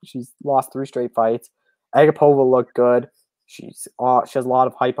last. She's lost 3 straight fights. Agapova looked good. She has a lot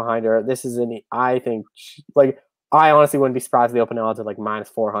of hype behind her. This is I think I honestly wouldn't be surprised if the open odds are like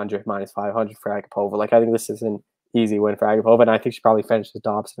 -400, -500 for Agapova. Like I think this is an easy win for Agapova, and I think she probably finishes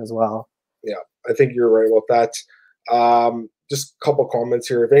Dobson as well. Yeah, I think you're right about that. Just a couple comments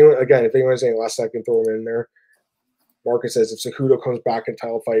here. If anyone has any last second, throw them in there. Marcus says, if Cejudo comes back in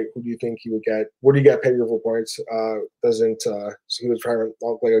title fight, who do you think he would get? What do you get pay-per-view points? Doesn't Cejudo try to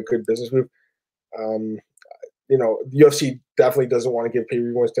look like a good business move? The UFC definitely doesn't want to give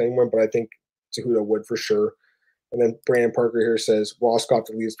pay-per-view points to anyone, but I think Cejudo would for sure. And then Brandon Parker here says, Ross got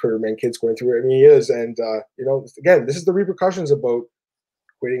to lead his Twitter, man, kid's going through it. I mean, he is. And, again, this is the repercussions about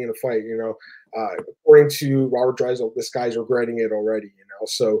quitting in a fight, according to Robert Drysdale, this guy's regretting it already,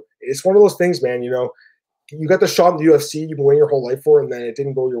 So it's one of those things, man, you got the shot in the UFC you've been waiting your whole life for, and then it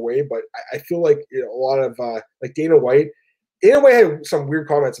didn't go your way. But I feel like a lot of like Dana White had some weird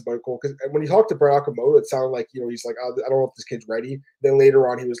comments about it, Cole, because when he talked to Brett Okamoto, it sounded like, he's like, oh, I don't know if this kid's ready. Then later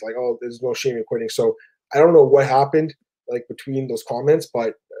on, he was like, oh, there's no shame in quitting. So I don't know what happened like between those comments,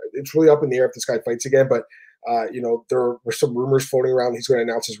 but it's really up in the air if this guy fights again. But there were some rumors floating around he's going to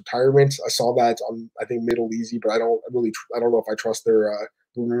announce his retirement. I saw that on, I think, Middle Easy, but I don't know if I trust their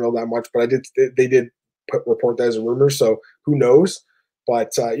rumor mill that much. But they did report that as a rumor, so who knows?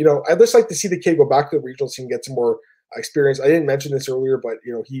 But I'd just like to see the kid go back to the regional scene, get some more experience. I didn't mention this earlier, but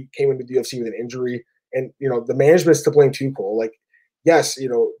he came into the UFC with an injury, and the management's to blame too, Cole. Like, yes,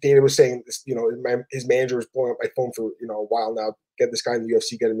 Dana was saying this, his manager was blowing up my phone for a while now. Get this guy in the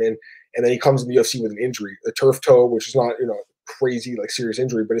UFC, get him in, and then he comes in the UFC with an injury, a turf toe, which is not crazy like serious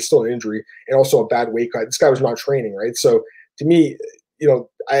injury, but it's still an injury, and also a bad weight cut. This guy was not training, right? So to me,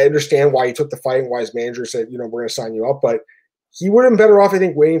 I understand why he took the fight and why his manager said, we're going to sign you up, but he would have been better off, I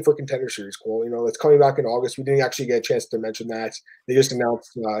think, waiting for Contender Series, Cole. It's coming back in August. We didn't actually get a chance to mention that. They just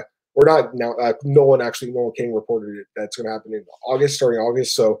announced, or not now, no one King reported it. That's going to happen in August, starting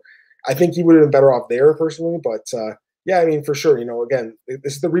August. So I think he would have been better off there personally. But yeah, I mean, for sure, again,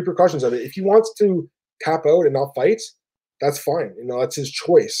 this is the repercussions of it. If he wants to tap out and not fight, that's fine. That's his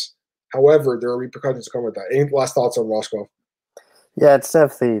choice. However, there are repercussions to come with that. Any last thoughts on Roscoe? Yeah, it's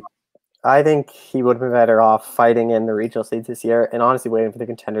definitely. I think he would have been better off fighting in the regional states this year and honestly waiting for the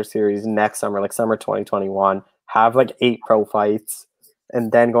Contender Series next summer, like summer 2021. Have like 8 pro fights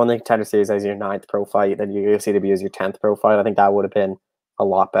and then go in the Contender Series as your 9th pro fight, then your UFC debut as your 10th pro fight. I think that would have been a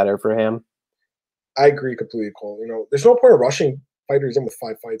lot better for him. I agree completely, Cole. There's no point of rushing fighters in with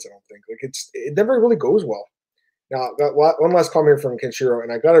 5 fights, I don't think. Like it never really goes well. Now, got one last comment from Kenshiro,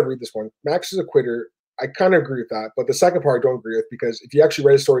 and I got to read this one. Max is a quitter. I kind of agree with that, but the second part I don't agree with, because if you actually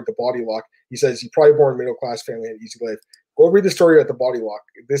read his story at the Body Lock, he says he's probably born middle-class family and easy life. Go read the story at the Body Lock.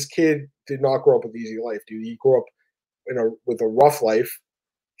 This kid did not grow up with easy life, dude. He grew up with a rough life,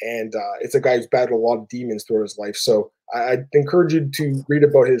 and it's a guy who's battled a lot of demons throughout his life. So I'd encourage you to read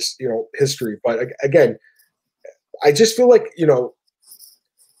about his history. But again, I just feel like the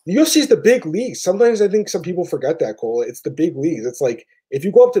UFC is the big league. Sometimes I think some people forget that, Cole. It's the big leagues. It's like if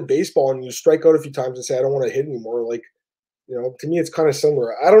you go up to baseball and you strike out a few times and say, I don't want to hit anymore, like, to me, it's kind of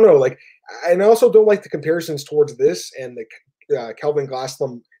similar. I don't know. Like, and I also don't like the comparisons towards this and the Kelvin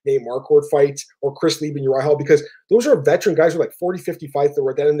Gastelum, Nate Marquardt fight, or Chris Lieben, Uriah Hall, because those are veteran guys with like 40, 50 fights that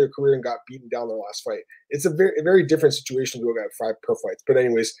were at the end of their career and got beaten down their last fight. It's a very different situation to go at 5 pro fights. But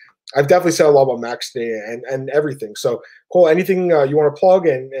anyways, I've definitely said a lot about Max today and everything. So, Cole, anything you want to plug?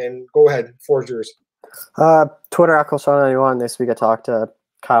 And go ahead. Floor is yours. Twitter at Colshana91. This week I talked to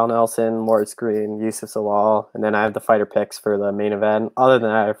Kyle Nelson, Moritz Green, Yusuf Sawal, and then I have the fighter picks for the main event. Other than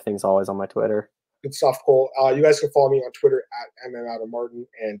that, everything's always on my Twitter. Good stuff, Cole. You guys can follow me on Twitter at MMAdamMartin,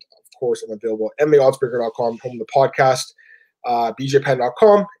 and of course, I'm available at MMAOddsBreaker.com, home of the podcast,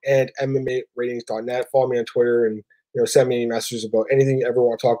 BJPen.com, and MMAratings.net. Follow me on Twitter and send me any messages about anything you ever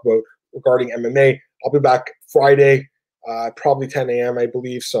want to talk about regarding MMA. I'll be back Friday, probably 10 a.m. I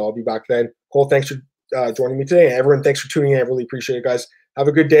believe, so I'll be back then. Cole, thanks for joining me today, and everyone, thanks for tuning in. I really appreciate it, guys. Have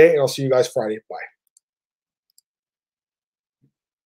a good day, and I'll see you guys Friday. Bye.